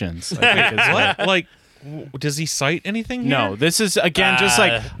emissions. I think is what- What? Like, does he cite anything? No, here? this is again just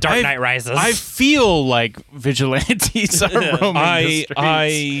like Dark I- Knight Rises. I feel like vigilantes are roaming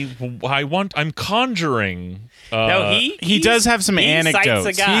the streets. I'm conjuring. No, He does have some he cites a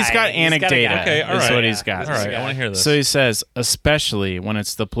anecdotes. guy. He's got He's got a anecdata. guy. Okay, all is right. what he's got. All right, I want to hear this. So he says, especially when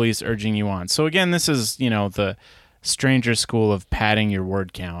it's the police urging you on. So again, this is, the stranger school of padding your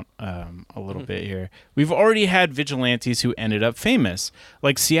word count a little bit here. We've already had vigilantes who ended up famous,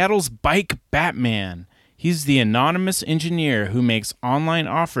 like Seattle's Bike Batman. He's the anonymous engineer who makes online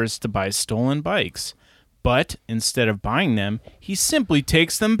offers to buy stolen bikes. But instead of buying them, he simply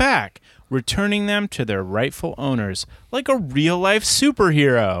takes them back, returning them to their rightful owners like a real-life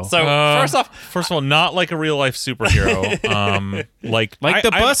superhero. So First of all, not like a real life superhero. Like Like the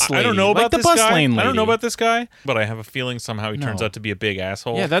bus I don't know lady. Like about the this bus guy. lane I don't know lady. about this guy, but I have a feeling somehow he turns No. out to be a big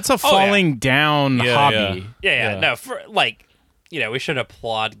asshole. Yeah, that's a falling down Yeah, hobby. yeah. Yeah. No, for like, we should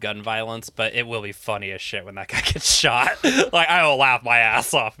applaud gun violence, but it will be funny as shit when that guy gets shot. Like, I will laugh my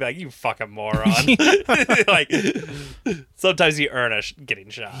ass off. Be like, you fucking moron. Like, sometimes you earn getting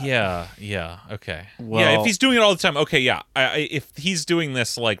shot. Yeah. Okay. Well- yeah, if he's doing it all the time, okay. Yeah, if he's doing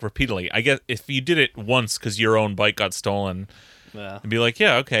this like repeatedly, I guess if you did it once because your own bike got stolen, Yeah. and be like,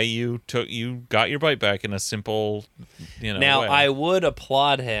 yeah, okay, you got your bike back in a simple, Now, way. I would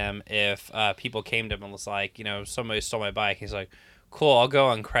applaud him if people came to him and was like, somebody stole my bike. He's like, cool, I'll go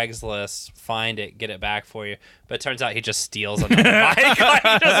on Craigslist, find it, get it back for you. But it turns out he just steals another bike.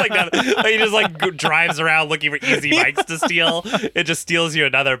 He just drives around looking for easy bikes to steal. It just steals you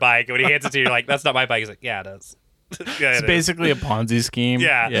another bike. And when he hands it to you, you're like, that's not my bike. He's like, yeah, it is. Yeah, It's it is. basically a Ponzi scheme.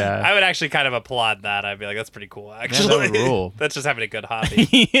 Yeah. Yeah. I would actually kind of applaud that. I'd be like, that's pretty cool, actually. that would rule. That's just having a good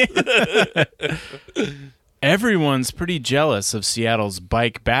hobby. Everyone's pretty jealous of Seattle's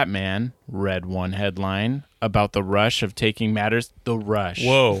Bike Batman, read one headline about the rush of taking matters. The rush.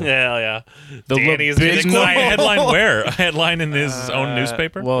 Whoa. Hell yeah. The Danny's libidinous- getting quiet. Headline where? A headline in his own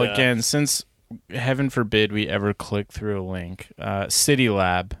newspaper? Well, Yeah. again, since heaven forbid we ever click through a link, City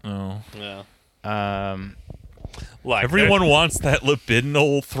Lab. Oh. Yeah. Look, Everyone wants that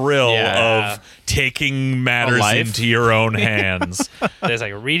libidinal thrill Yeah. of taking matters life? into your own hands. there's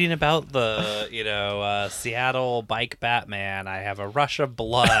like reading about the Seattle Bike Batman. I have a rush of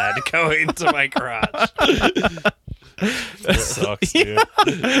blood going to my crotch. That sucks, dude.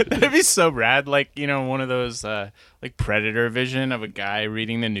 That'd be so rad. Like, one of those like Predator vision of a guy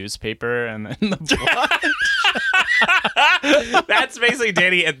reading the newspaper and then the blood. That's basically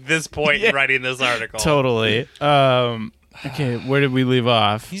Danny at this point in writing this article. Totally. Okay, where did we leave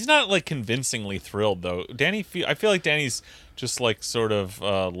off? He's not like convincingly thrilled though. I feel like Danny's just like sort of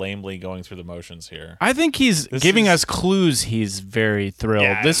lamely going through the motions here. I think he's This giving is- us clues. He's very thrilled.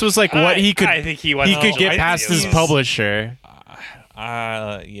 Yeah. This was like what he could. I think he went he the could whole get way. past his He's- publisher.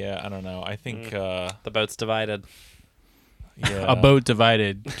 Yeah, I don't know. I think The boat's divided. yeah. A boat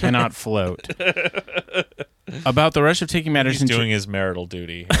divided cannot float. About the rush of taking matters He's into doing his marital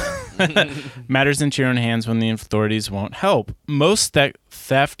duty. matters into your own hands when the authorities won't help. Most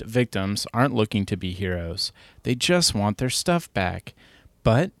theft victims aren't looking to be heroes. They just want their stuff back.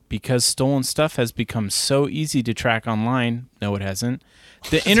 But because stolen stuff has become so easy to track online, no, it hasn't.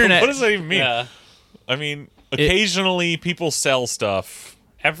 The internet. What does that even mean? Yeah. I mean, occasionally people sell stuff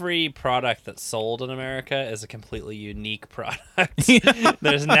every product that's sold in America is a completely unique product.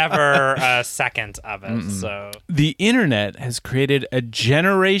 There's never a second of it. So the internet has created a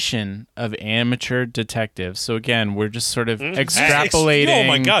generation of amateur detectives. So again, we're just sort of extrapolating. Oh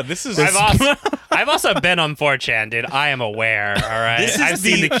my God, this is. I've also been on 4chan, dude. I am aware. All right, I've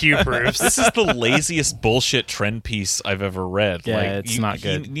seen the Q proofs. This is the laziest bullshit trend piece I've ever read. Yeah, like, it's not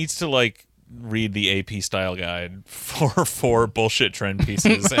good. He needs to read the AP style guide for bullshit trend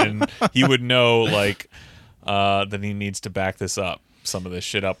pieces, and he would know that he needs to back this up. Some of this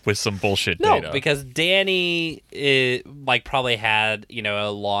shit up with some bullshit data. No, because Danny probably had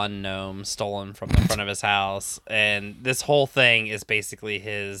a lawn gnome stolen from the front of his house, and this whole thing is basically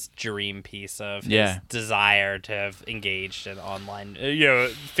his dream piece of his desire to have engaged in online,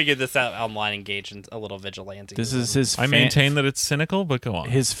 figured this out online, engaged in a little vigilante. This is his. I maintain that it's cynical, but go on.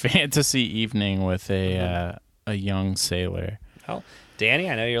 His fantasy evening with a young sailor. Well, Danny,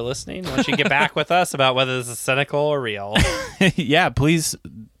 I know you're listening. Why don't you get back with us about whether this is cynical or real? Yeah, please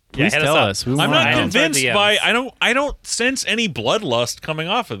tell us. I'm not convinced by. I don't sense any bloodlust coming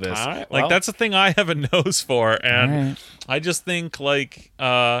off of this. All right, that's a thing I have a nose for, and I just think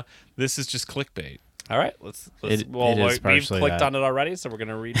this is just clickbait. All right, we've clicked on it already, so we're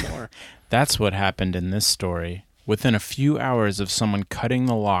gonna read more. That's what happened in this story. Within a few hours of someone cutting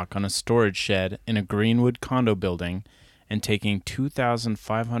the lock on a storage shed in a Greenwood condo building and taking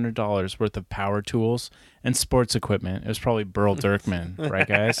 $2,500 worth of power tools and sports equipment. It was probably Burl Durkman, right,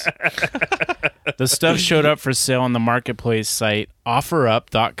 guys? The stuff showed up for sale on the marketplace site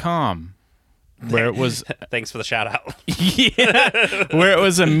OfferUp.com, where it was... Thanks for the shout-out. Where it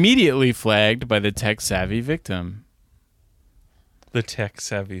was immediately flagged by the tech-savvy victim. The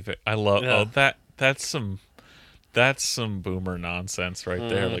tech-savvy victim. I love... That's some boomer nonsense right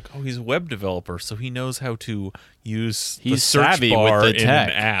there. He's a web developer, so he knows how to use the search bar in an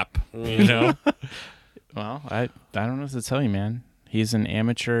app. You know? Well, I don't know what to tell you, man. He's an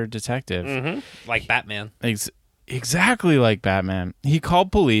amateur detective. Like Batman. Exactly like Batman. He called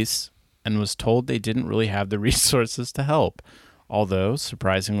police and was told they didn't really have the resources to help. Although,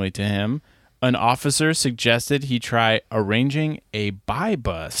 surprisingly to him, an officer suggested he try arranging a buy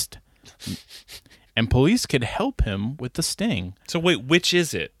bust. And police could help him with the sting. So wait, which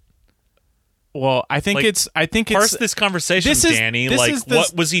is it? Well, I think it's parse this conversation, Danny.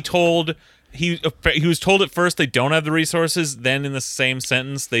 What was he told? He was told at first they don't have the resources. Then in the same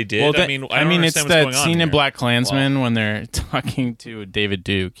sentence they did. Well, I mean, it's that scene in Black Klansman when they're talking to David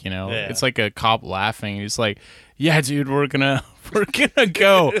Duke. It's like a cop laughing. He's like, "Yeah, dude, we're gonna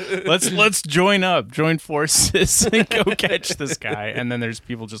go. Let's join forces and go catch this guy." And then there's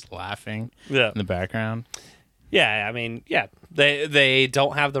people just laughing in the background. Yeah, I mean, they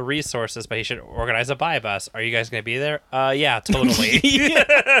don't have the resources, but he should organize a buy bus. Are you guys going to be there? Yeah, totally.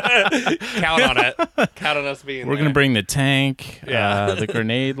 Count on it. Count on us being there. We're going to bring the tank, the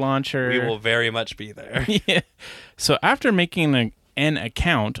grenade launcher. We will very much be there. Yeah. So after making an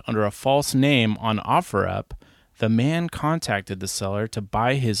account under a false name on OfferUp, the man contacted the seller to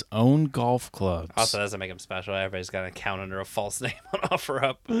buy his own golf clubs. Also, doesn't make him special. Everybody's got an account under a false name on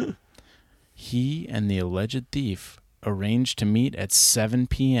OfferUp. He and the alleged thief arranged to meet at 7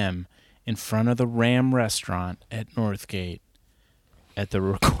 p.m. in front of the Ram restaurant at Northgate. At the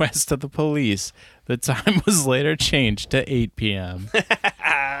request of the police, the time was later changed to 8 p.m.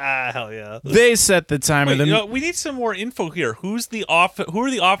 Hell yeah. They set the time of the... we need some more info here. Who are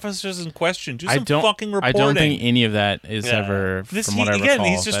the officers in question? Do some fucking reporting. I don't think any of that is ever, from what I recall. Again,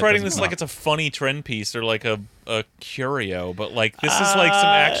 he's just writing this like it's a funny trend piece or like a curio, but this is like some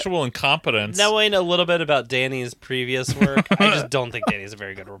actual incompetence. Knowing a little bit about Danny's previous work, I just don't think Danny's a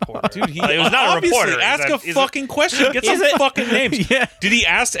very good reporter. Dude, he was not a reporter. Ask a fucking question. Get some fucking names. Yeah. Did he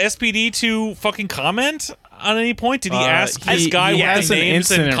ask SPD to fucking comment on any point? Did he ask this guy what the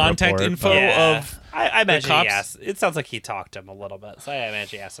names and contact info of... I imagine he asked. It sounds like he talked to him a little bit, so I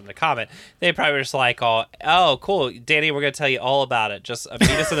imagine he asked him to comment. They probably were just like, "Oh, cool, Danny, we're going to tell you all about it. Just meet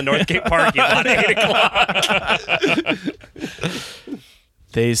us in the Northgate parking lot at 8 o'clock."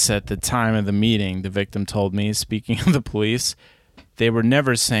 They set the time of the meeting, the victim told me, speaking of the police. They were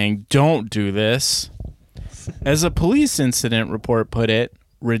never saying, "Don't do this." As a police incident report put it,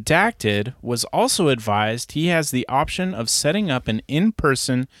 Redacted was also advised he has the option of setting up an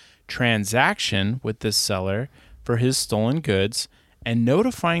in-person transaction with this seller for his stolen goods and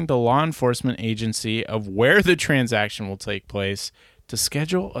notifying the law enforcement agency of where the transaction will take place to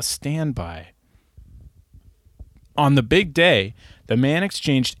schedule a standby. On the big day, the man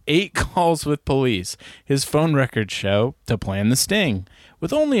exchanged 8 calls with police, his phone records show, to plan the sting.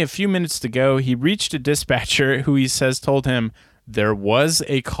 With only a few minutes to go, he reached a dispatcher who he says told him, There was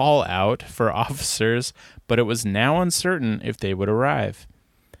a call out for officers, but it was now uncertain if they would arrive.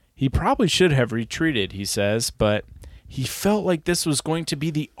 He probably should have retreated, he says, but he felt like this was going to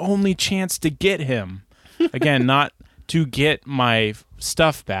be the only chance to get him. Again, not to get my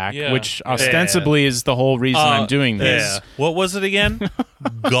stuff back, which ostensibly is the whole reason I'm doing this. Yeah. What was it again?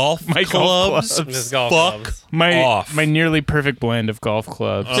 Golf My clubs? golf Just golf Fuck clubs. off. My nearly perfect blend of golf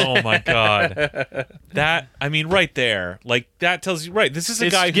clubs. Oh my god. That, I mean, right there. Like, that tells you, right, this is a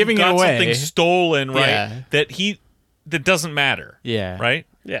It's guy who giving it got away. something stolen, right? Yeah. That doesn't matter. Yeah. Right?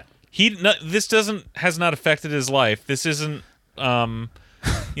 Yeah. This has not affected his life. This isn't,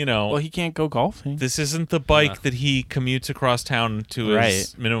 Well, he can't go golfing. this isn't the bike that he commutes across town to his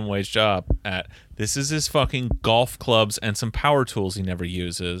Right. minimum wage job at. This is his fucking golf clubs and some power tools he never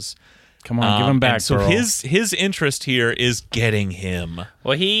uses. Come on, give him back, and so girl. his interest here is getting him.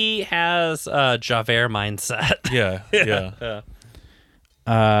 Well, he has a Javert mindset. Yeah.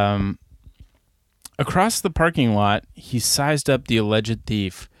 Across the parking lot, he sized up the alleged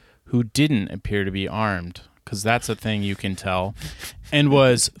thief, who didn't appear to be armed, because that's a thing you can tell, and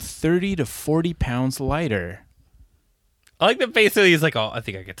was 30 to 40 pounds lighter. I like that basically he's like, oh, I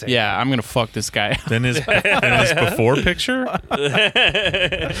think I could take it. Yeah, I'm going to fuck this guy up. Then his before picture.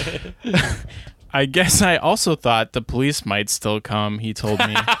 I guess I also thought the police might still come, he told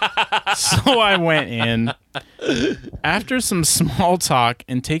me. So I went in. After some small talk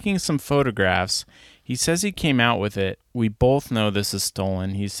and taking some photographs, he says he came out with it. We both know this is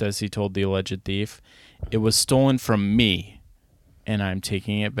stolen. He says he told the alleged thief. It was stolen from me, and I'm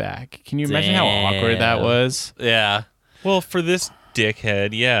taking it back. Can you imagine how awkward that Damn. was? Yeah. Well, for this dickhead,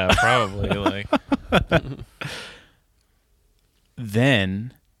 yeah, probably. Like,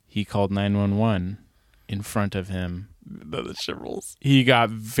 Then he called 911 in front of him. That shit rules. He got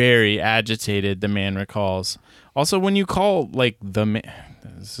very agitated, the man recalls. Also, when you call, like, the man...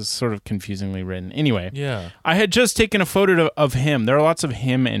 This is sort of confusingly written. Anyway, yeah. I had just taken a photo of him. There are lots of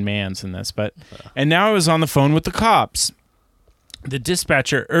him and mans in this, but... And now I was on the phone with the cops. The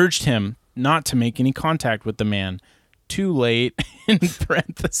dispatcher urged him not to make any contact with the man. Too late, in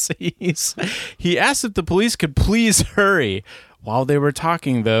parentheses. He asked if the police could please hurry. While they were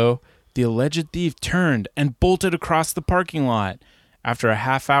talking, though, the alleged thief turned and bolted across the parking lot. After a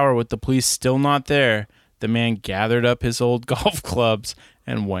half hour with the police still not there, the man gathered up his old golf clubs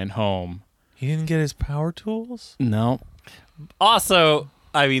and went home. He didn't get his power tools? No. Also,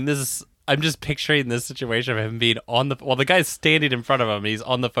 I mean, I'm just picturing this situation of him being on the, while the guy's standing in front of him, and he's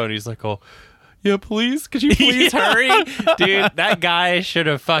on the phone. He's like, oh, yeah, please, could you please hurry? Dude, that guy should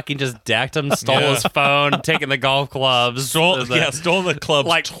have fucking just decked him, stole his phone, taken the golf clubs. Stole the clubs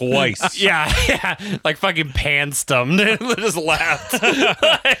like twice. Yeah, like fucking pantsed him and just left.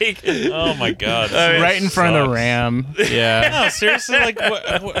 Like, Oh my god. Right in front of the sucks. Ram. Yeah. No, seriously, like what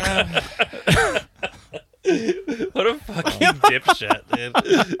what a fucking dipshit,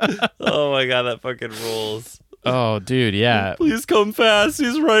 dude. Oh my god, that fucking rules. Oh, dude, yeah. Please come fast.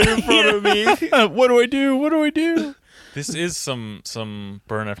 He's right in front of me. What do I do? What do I do? This is some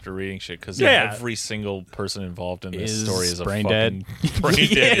burn after reading shit because Yeah. every single person involved in this Is story is a brain fucking brain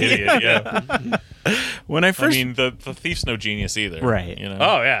dead idiot. Yeah. When I I first mean, the thief's no genius either. Right. You know?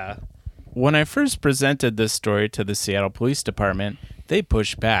 Oh yeah. When I first presented this story to the Seattle Police Department, they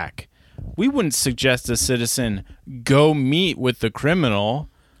pushed back. We wouldn't suggest a citizen go meet with the criminal.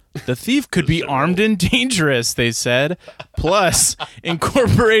 The thief could be armed and dangerous, they said. Plus,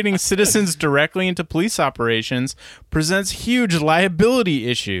 incorporating citizens directly into police operations presents huge liability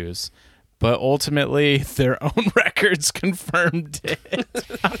issues. But ultimately, their own records confirmed it.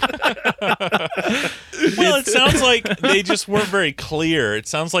 Well, it sounds like they just weren't very clear. It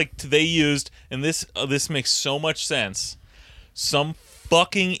sounds like they used, and this makes so much sense. Some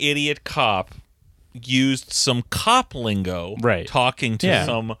fucking idiot cop used some cop lingo, Right. talking to Yeah.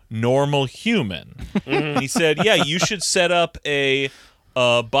 some normal human. He said, "Yeah, you should set up a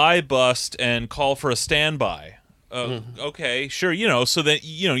buy bust and call for a standby." Okay, sure. So that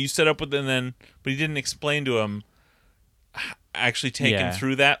you set up with, and then, but he didn't explain to him actually take him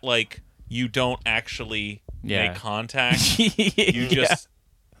through that. Like, you don't actually make contact. You just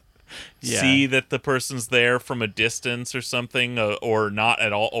see that the person's there from a distance or something, or not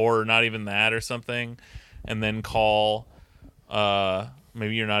at all, or not even that or something, and then call.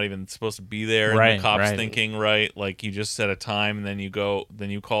 Maybe you're not even supposed to be there, and the cop's thinking, right, like you just set a time, and then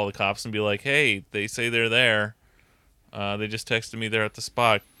you call the cops and be like, hey, they say they're there. They just texted me they're at the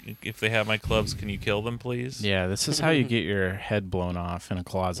spot. If they have my clubs, can you kill them, please? Yeah, this is how you get your head blown off in a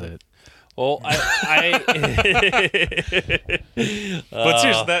closet. Well, But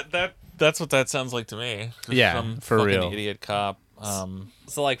seriously, That's what that sounds like to me. Just Yeah, some for fucking real. idiot cop.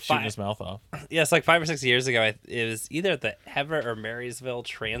 So like shooting his mouth off. Yeah, it's like 5 or 6 years ago. It was either at the Everett or Marysville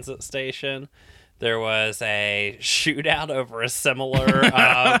transit station. There was a shootout over a similar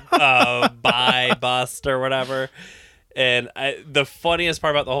buy bust or whatever. And the funniest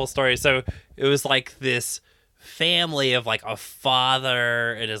part about the whole story, so it was like this family of like a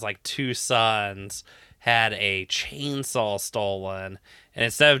father and his like 2 sons had a chainsaw stolen. And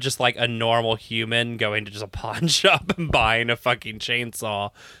instead of just like a normal human going to just a pawn shop and buying a fucking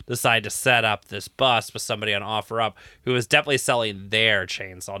chainsaw, decided to set up this bust with somebody on OfferUp who was definitely selling their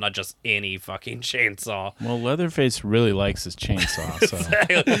chainsaw, not just any fucking chainsaw. Well, Leatherface really likes his chainsaw, so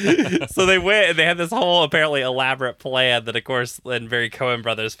So they went and they had this whole apparently elaborate plan that, of course, in very Coen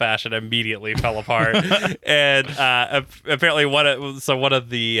Brothers fashion, immediately fell apart. And apparently, one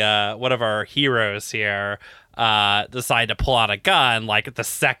of our heroes here decided to pull out a gun like the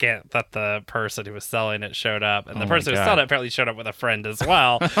second that the person who was selling it showed up, and the person who was selling it apparently showed up with a friend as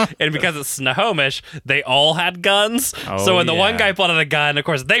well. And because it's Snohomish, they all had guns. So when the one guy pulled out a gun, of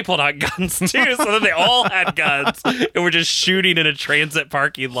course they pulled out guns too. So then they all had guns and were just shooting in a transit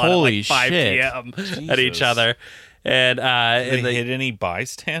parking lot Holy at like 5 shit. p.m. at each other. And Did they hit any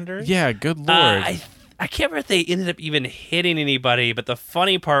bystanders? yeah, good lord. I can't remember if they ended up even hitting anybody, but the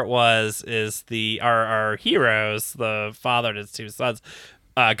funny part is our heroes, the father and his 2 sons,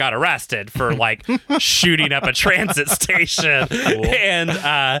 got arrested for like shooting up a transit station.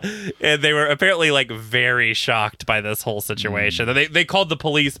 And they were apparently like very shocked by this whole situation. And they called the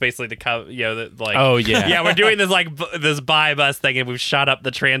police basically to come, like, Oh, yeah. yeah, we're doing this like this buy bus thing and we've shot up the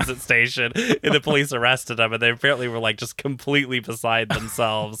transit station, and the police arrested them, and they apparently were like just completely beside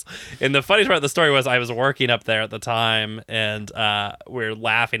themselves. And the funniest part of the story was I was working up there at the time, and we were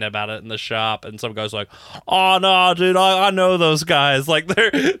laughing about it in the shop, and some guy's like, "Oh no, dude, I know those guys. Like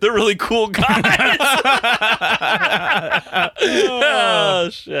they're really cool guys." Oh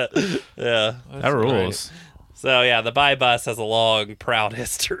shit. Yeah. that rules. So yeah, the buy bus has a long, proud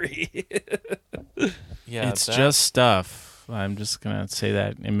history. Yeah, It's just stuff. I'm just gonna say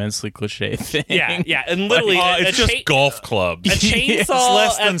that immensely cliche thing. yeah, and literally, it's just golf clubs. A chainsaw It's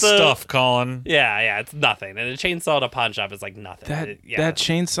less than at the, stuff, Colin. Yeah, it's nothing. And a chainsaw at a pawn shop is like nothing. That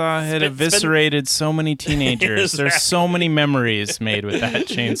chainsaw had Spin- eviscerated so many teenagers. There's so many memories made with that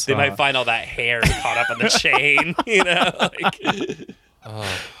chainsaw. They might find all that hair caught up in the chain,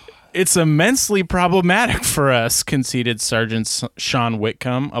 It's immensely problematic for us, conceded Sergeant Sean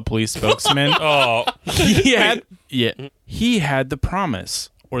Whitcomb, a police spokesman. He had the promise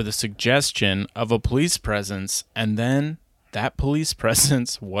or the suggestion of a police presence, and then that police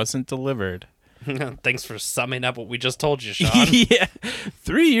presence wasn't delivered. Thanks for summing up what we just told you, Sean. Yeah.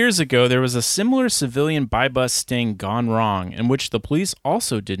 3 years ago, there was a similar civilian buy-bust sting gone wrong, in which the police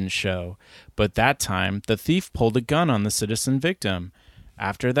also didn't show. But that time, the thief pulled a gun on the citizen victim.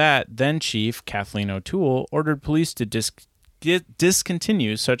 After that, then Chief Kathleen O'Toole ordered police to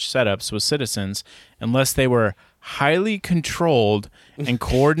discontinue such setups with citizens unless they were highly controlled and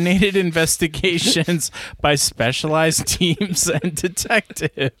coordinated investigations by specialized teams and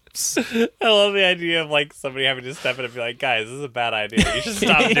detectives. I love the idea of like somebody having to step in and be like, "Guys, this is a bad idea. You should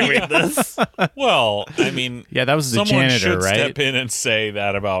stop doing this." Well, I mean, Yeah, that was the someone janitor, should right? step in and say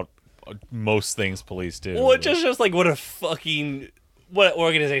that about most things police do. Well, it just shows like what an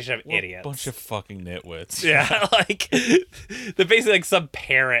organization of idiots. Bunch of fucking nitwits. Yeah, like basically like some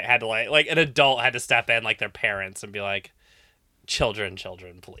parent had to like an adult had to step in like their parents and be like, children,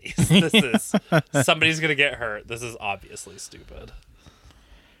 please. This is somebody's gonna get hurt. This is obviously stupid.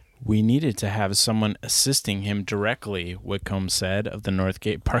 We needed to have someone assisting him directly, Whitcomb said of the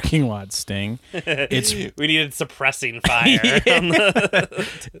Northgate parking lot sting. We needed suppressing fire.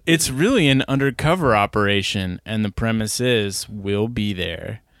 It's really an undercover operation, and the premise is we'll be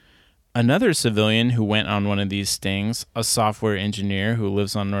there. Another civilian who went on one of these stings, a software engineer who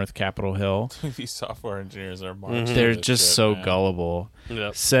lives on North Capitol Hill, These software engineers are marching. they're this just shit, so man. gullible,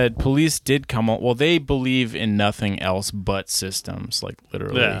 Yep. said police did come on. Well, they believe in nothing else but systems, like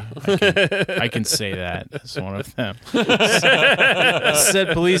literally. Yeah. I can say that as one of them. Said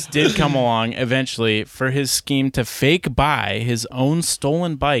police did come along eventually for his scheme to fake buy his own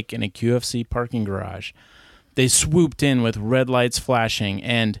stolen bike in a QFC parking garage. They swooped in with red lights flashing,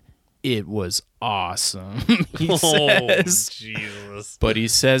 and it was awesome, he says. Jesus. But he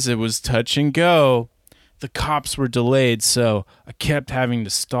says it was touch and go. The cops were delayed, so I kept having to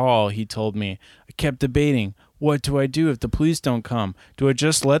stall, he told me. I kept debating, what do I do if the police don't come? Do I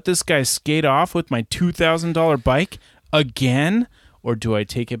just let this guy skate off with my $2,000 bike again? or do I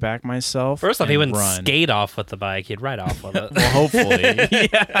take it back myself? First off, he wouldn't run? skate off with the bike. He'd ride off with it. Well, hopefully.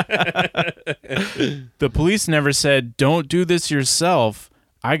 The police never said, don't do this yourself.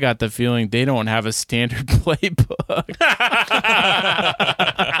 I got the feeling they don't have a standard playbook.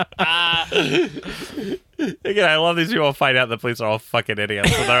 Again, I love these people find out the police are all fucking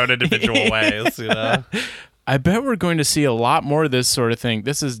idiots in their own individual ways, you know? I bet we're going to see a lot more of this sort of thing.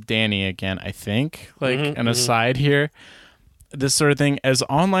 This is Danny again, I think. An aside here. This sort of thing, as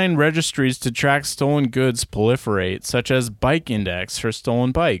online registries to track stolen goods proliferate, such as Bike Index for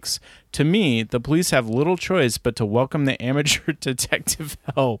stolen bikes. To me, the police have little choice but to welcome the amateur detective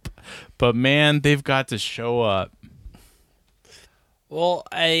help. But man, they've got to show up. Well,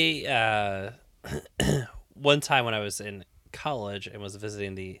 I one time when I was in college and was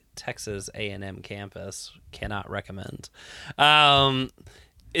visiting the Texas A&M campus, cannot recommend.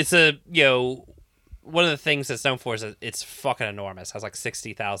 It's a, one of the things it's known for is that it's fucking enormous. It has like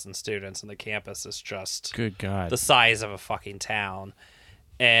 60,000 students, and the campus is just Good God. the size of a fucking town.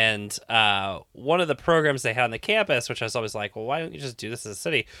 And one of the programs they had on the campus, which I was always like, well, why don't you just do this as a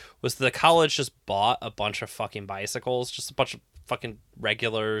city, was the college just bought a bunch of fucking bicycles, just a bunch of fucking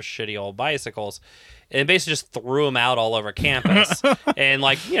regular shitty old bicycles, and basically just threw them out all over campus and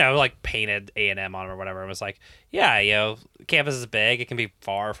painted A&M on them or whatever. It was like, yeah, campus is big. It can be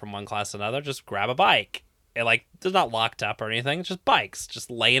far from one class to another. Just grab a bike. And they're not locked up or anything. It's just bikes just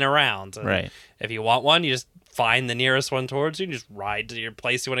laying around. And right. If you want one, you just find the nearest one towards you and just ride to your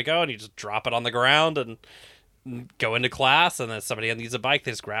place you want to go, and you just drop it on the ground and go into class, and then somebody needs a bike,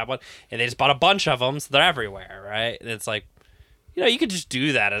 they just grab one. And they just bought a bunch of them, so they're everywhere, right? And it's like, you could just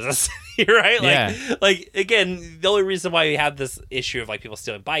do that as a city, right? Again, the only reason why we have this issue of people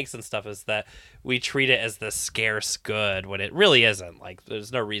stealing bikes and stuff is that we treat it as the scarce good when it really isn't.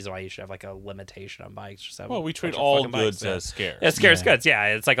 There's no reason why you should have a limitation on bikes. Just have we treat all goods as scarce. Yeah, scarce goods.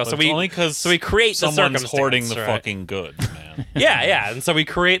 Yeah, it's only because we create the someone's circumstance, hoarding the right? fucking goods, man. yeah, and so we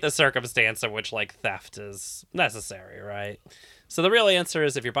create the circumstance in which theft is necessary, right? So the real answer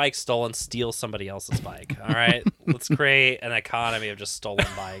is, if your bike's stolen, steal somebody else's bike. All right, let's create an economy of just stolen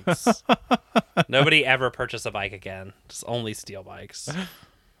bikes. Nobody ever purchase a bike again. Just only steal bikes.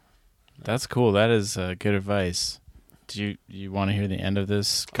 That's cool. That is good advice. Do you want to hear the end of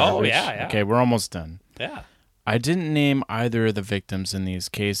this? Oh, yeah. Okay, we're almost done. Yeah. I didn't name either of the victims in these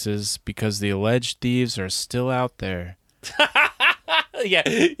cases because the alleged thieves are still out there. Yeah,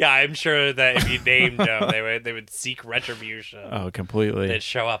 I'm sure that if you named them, they would seek retribution. Oh, completely. They'd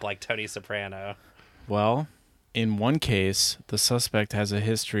show up like Tony Soprano. Well, in one case, the suspect has a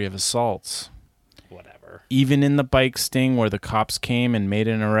history of assaults. Whatever. Even in the bike sting where the cops came and made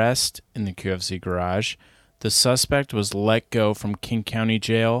an arrest in the QFC garage, the suspect was let go from King County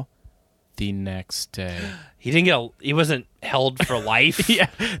Jail the next day. He wasn't held for life. Yeah,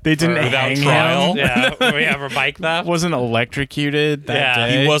 they didn't without hang trial. him. Yeah, we have a bike theft. Wasn't electrocuted that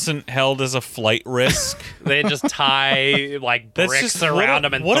day. He wasn't held as a flight risk. They just tie bricks around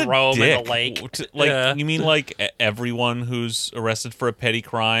him and throw him in the lake. You mean everyone who's arrested for a petty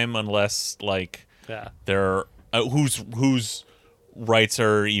crime, unless they're whose rights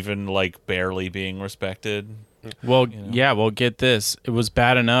are even barely being respected? Well, get this. It was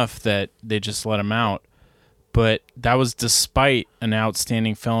bad enough that they just let him out, but that was despite an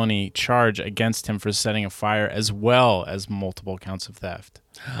outstanding felony charge against him for setting a fire, as well as multiple counts of theft.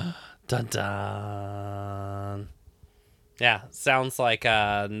 Dun dun. Yeah, sounds like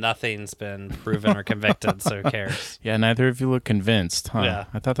nothing's been proven or convicted, so who cares? Yeah, neither of you look convinced, huh? Yeah.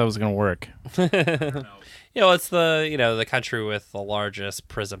 I thought that was going to work. It's the country with the largest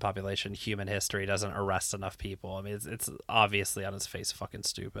prison population. Human history doesn't arrest enough people. I mean, it's obviously on its face fucking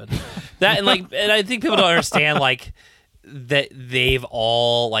stupid. That and I think people don't understand that they've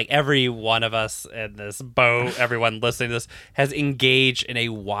all every one of us in this boat, everyone listening to this has engaged in a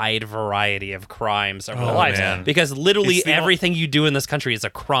wide variety of crimes over their lives, man. because literally everything you do in this country is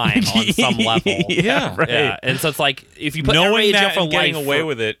a crime on some level. Yeah, right. Yeah, and so it's if you put Knowing everybody in jail that for and getting life away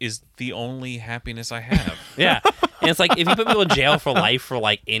with it is the only happiness I have. yeah, and it's if you put people in jail for life for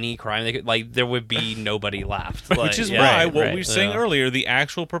any crime, they could there would be nobody left. Which is why what we were saying earlier, the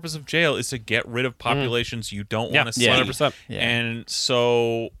actual purpose of jail is to get rid of populations you don't want to see. 100%. Yeah. And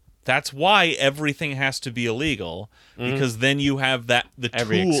so that's why everything has to be illegal, because then you have the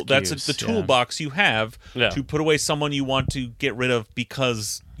toolbox you have to put away someone you want to get rid of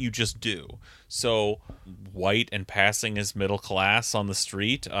because you just do. So white and passing as middle class on the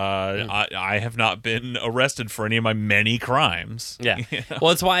street, I have not been arrested for any of my many crimes. Yeah.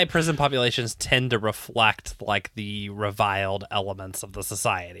 Well, it's why prison populations tend to reflect like the reviled elements of the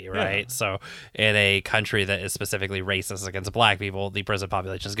society, right? Yeah. So in a country that is specifically racist against black people, the prison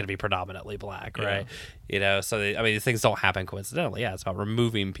population is going to be predominantly black, right? So these things don't happen coincidentally. Yeah, it's about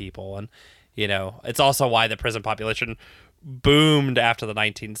removing people. And, it's also why the prison population boomed after the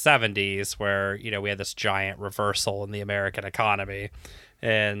 1970s, where, we had this giant reversal in the American economy.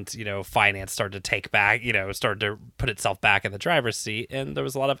 And, finance started to take back, started to put itself back in the driver's seat. And there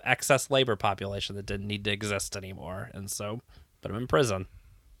was a lot of excess labor population that didn't need to exist anymore. And so put them in prison.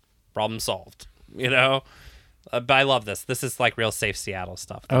 Problem solved, But I love this. This is like real safe Seattle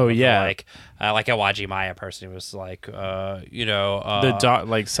stuff. Oh, yeah. Like a Wajimaya person who was like,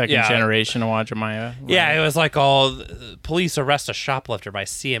 the second generation of Wajimaya. Right? Yeah, it was like, police arrest a shoplifter, but I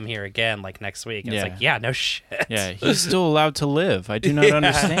see him here again like next week. And it's like, yeah, no shit. Yeah, he's still allowed to live. I do not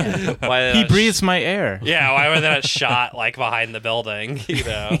understand. Why he breathes my air. Yeah, why were they not shot like behind the building?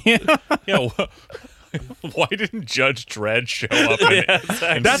 Why didn't Judge Dredd show up?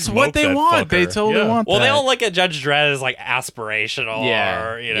 And that's what they want. Fucker? They totally want that. Well, they all look at Judge Dredd as like aspirational,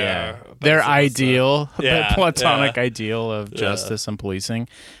 or their ideal, their Yeah, platonic ideal of justice and policing.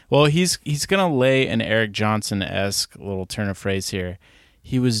 Well, he's gonna lay an Eric Johnson-esque little turn of phrase here.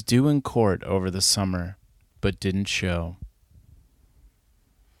 He was due in court over the summer, but didn't show.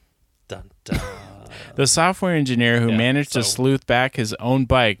 Dun, dun. The software engineer who managed to so- sleuth back his own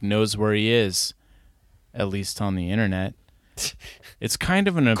bike knows where he is, at least on the internet. It's kind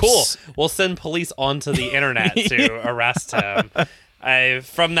of an Cool. We'll send police onto the internet to arrest him.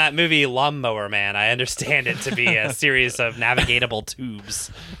 From that movie Lawnmower Man, I understand it to be a series of navigatable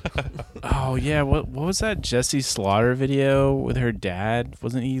tubes. Oh yeah, what was that Jessie Slaughter video with her dad?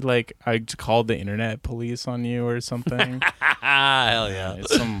 Wasn't he like, I called the internet police on you or something? Hell yeah.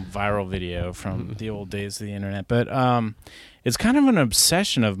 It's some viral video from the old days of the internet. But it's kind of an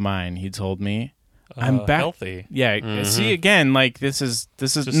obsession of mine, he told me. I'm back. Healthy. Yeah, see again, like this is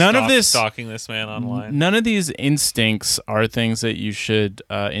Just none of this stalking this man online. None of these instincts are things that you should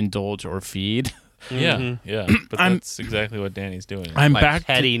indulge or feed. Yeah. But that's exactly what Danny's doing. I'm My back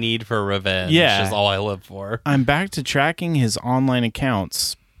petty need for revenge Yeah. is all I live for. I'm back to tracking his online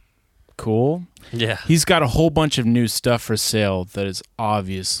accounts. Cool. Yeah. He's got a whole bunch of new stuff for sale that is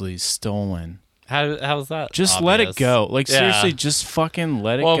obviously stolen. How's that? Just obvious? let it go. Like Yeah. seriously, just fucking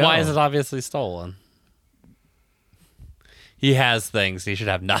let it go. Well, why is it obviously stolen? He has things. He should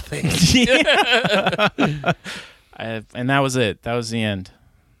have nothing. And that was it. That was the end.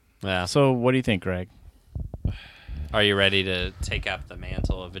 Yeah. So what do you think, Greg? Are you ready to take up the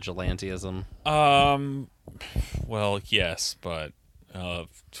mantle of vigilantism? Well, yes, but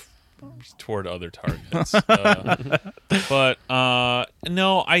toward other targets. But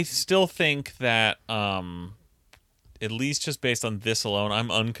no, I still think that at least just based on this alone, I'm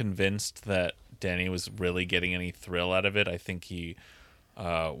unconvinced that Danny was really getting any thrill out of it. I think he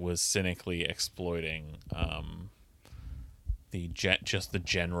was cynically exploiting just the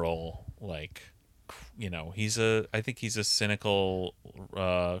general, like, I think he's a cynical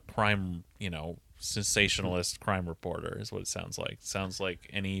crime, sensationalist crime reporter is what it sounds like. Sounds like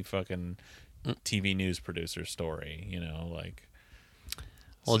any fucking TV news producer story, like.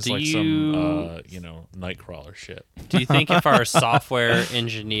 Well, It's do like you some Nightcrawler shit. do you think if our software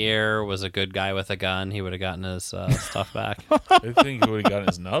engineer was a good guy with a gun, he would have gotten his stuff back? I think he would have gotten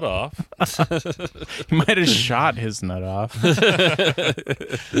his nut off. He might have shot his nut off.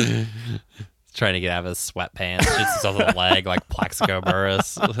 Trying to get out of his sweatpants, shoots himself in the leg like Plaxico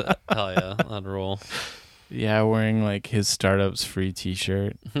Burress. Hell yeah, that'd rule. Yeah, wearing like his startup's free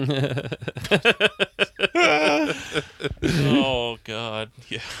T-shirt. Oh God,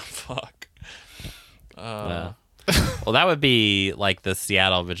 yeah, fuck. Yeah. Well, that would be like the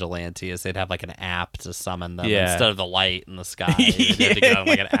Seattle vigilantes. They'd have like an app to summon them Yeah. instead of the light in the sky. They'd have to get on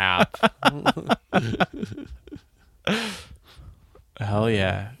like an app. Hell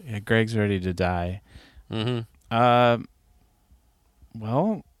yeah. Yeah, Greg's ready to die. Mm-hmm.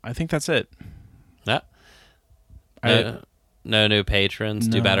 Well, I think that's it. Yeah. I- No new patrons.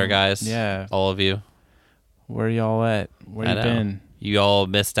 Do No. better, guys. Yeah. All of you. Where y'all at? Where I you know. been? You all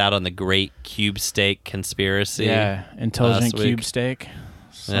missed out on the great cube steak conspiracy. Yeah, Intelligent last week. Cube Steak.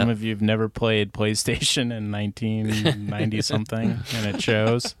 Some Yeah. of you've never played PlayStation in 1990 something, and it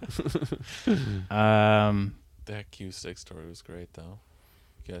shows. That Q6 story was great, though.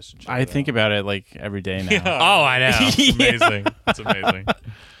 You guys should check I it think out. about it like every day now. Oh, I know. It's amazing. It's amazing.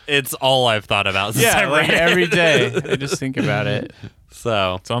 It's all I've thought about since I Yeah, like read it. every day. I just think about it.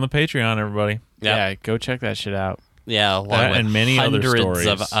 So It's on the Patreon, everybody. Yeah, go check that shit out. Yeah, along That with and many other hundreds stories.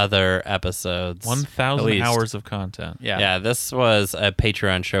 of other episodes. 1,000 hours of content. Yeah. This was a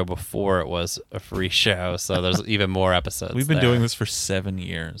Patreon show before it was a free show, so there's even more episodes. We've been there. doing this for 7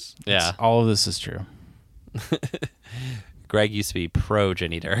 years. Yeah. All of this is true. Greg used to be pro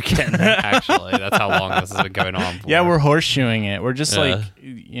Jenny Durkin, actually. That's how long this has been going on for. Yeah, we're horseshoeing it. We're just Yeah. like,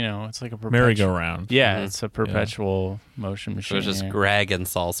 it's like a perpetual Merry-go-round. Yeah, Mhm. it's a perpetual motion It machine. was just here. Greg and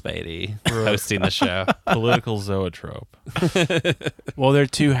Saul Spady hosting the show. Political zoetrope. Well, they're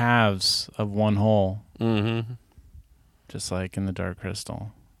two halves of one whole, Mm-hmm. just like in the Dark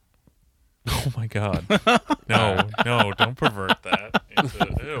Crystal. Oh my God. No, don't pervert that.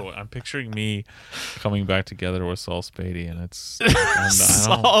 Ew, I'm picturing me coming back together with Saul Spady, and it's.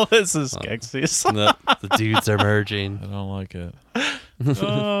 Saul is a Skeksis. The dudes are merging. I don't like it.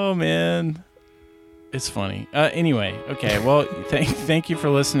 Oh man, it's funny. Anyway, okay. Well, thank you for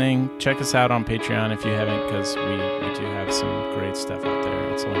listening. Check us out on Patreon if you haven't, because we do have some great stuff out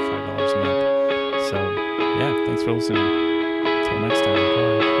there. It's only $5 a month. So yeah, thanks for listening. Until next time.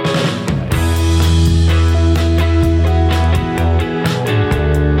 Bye.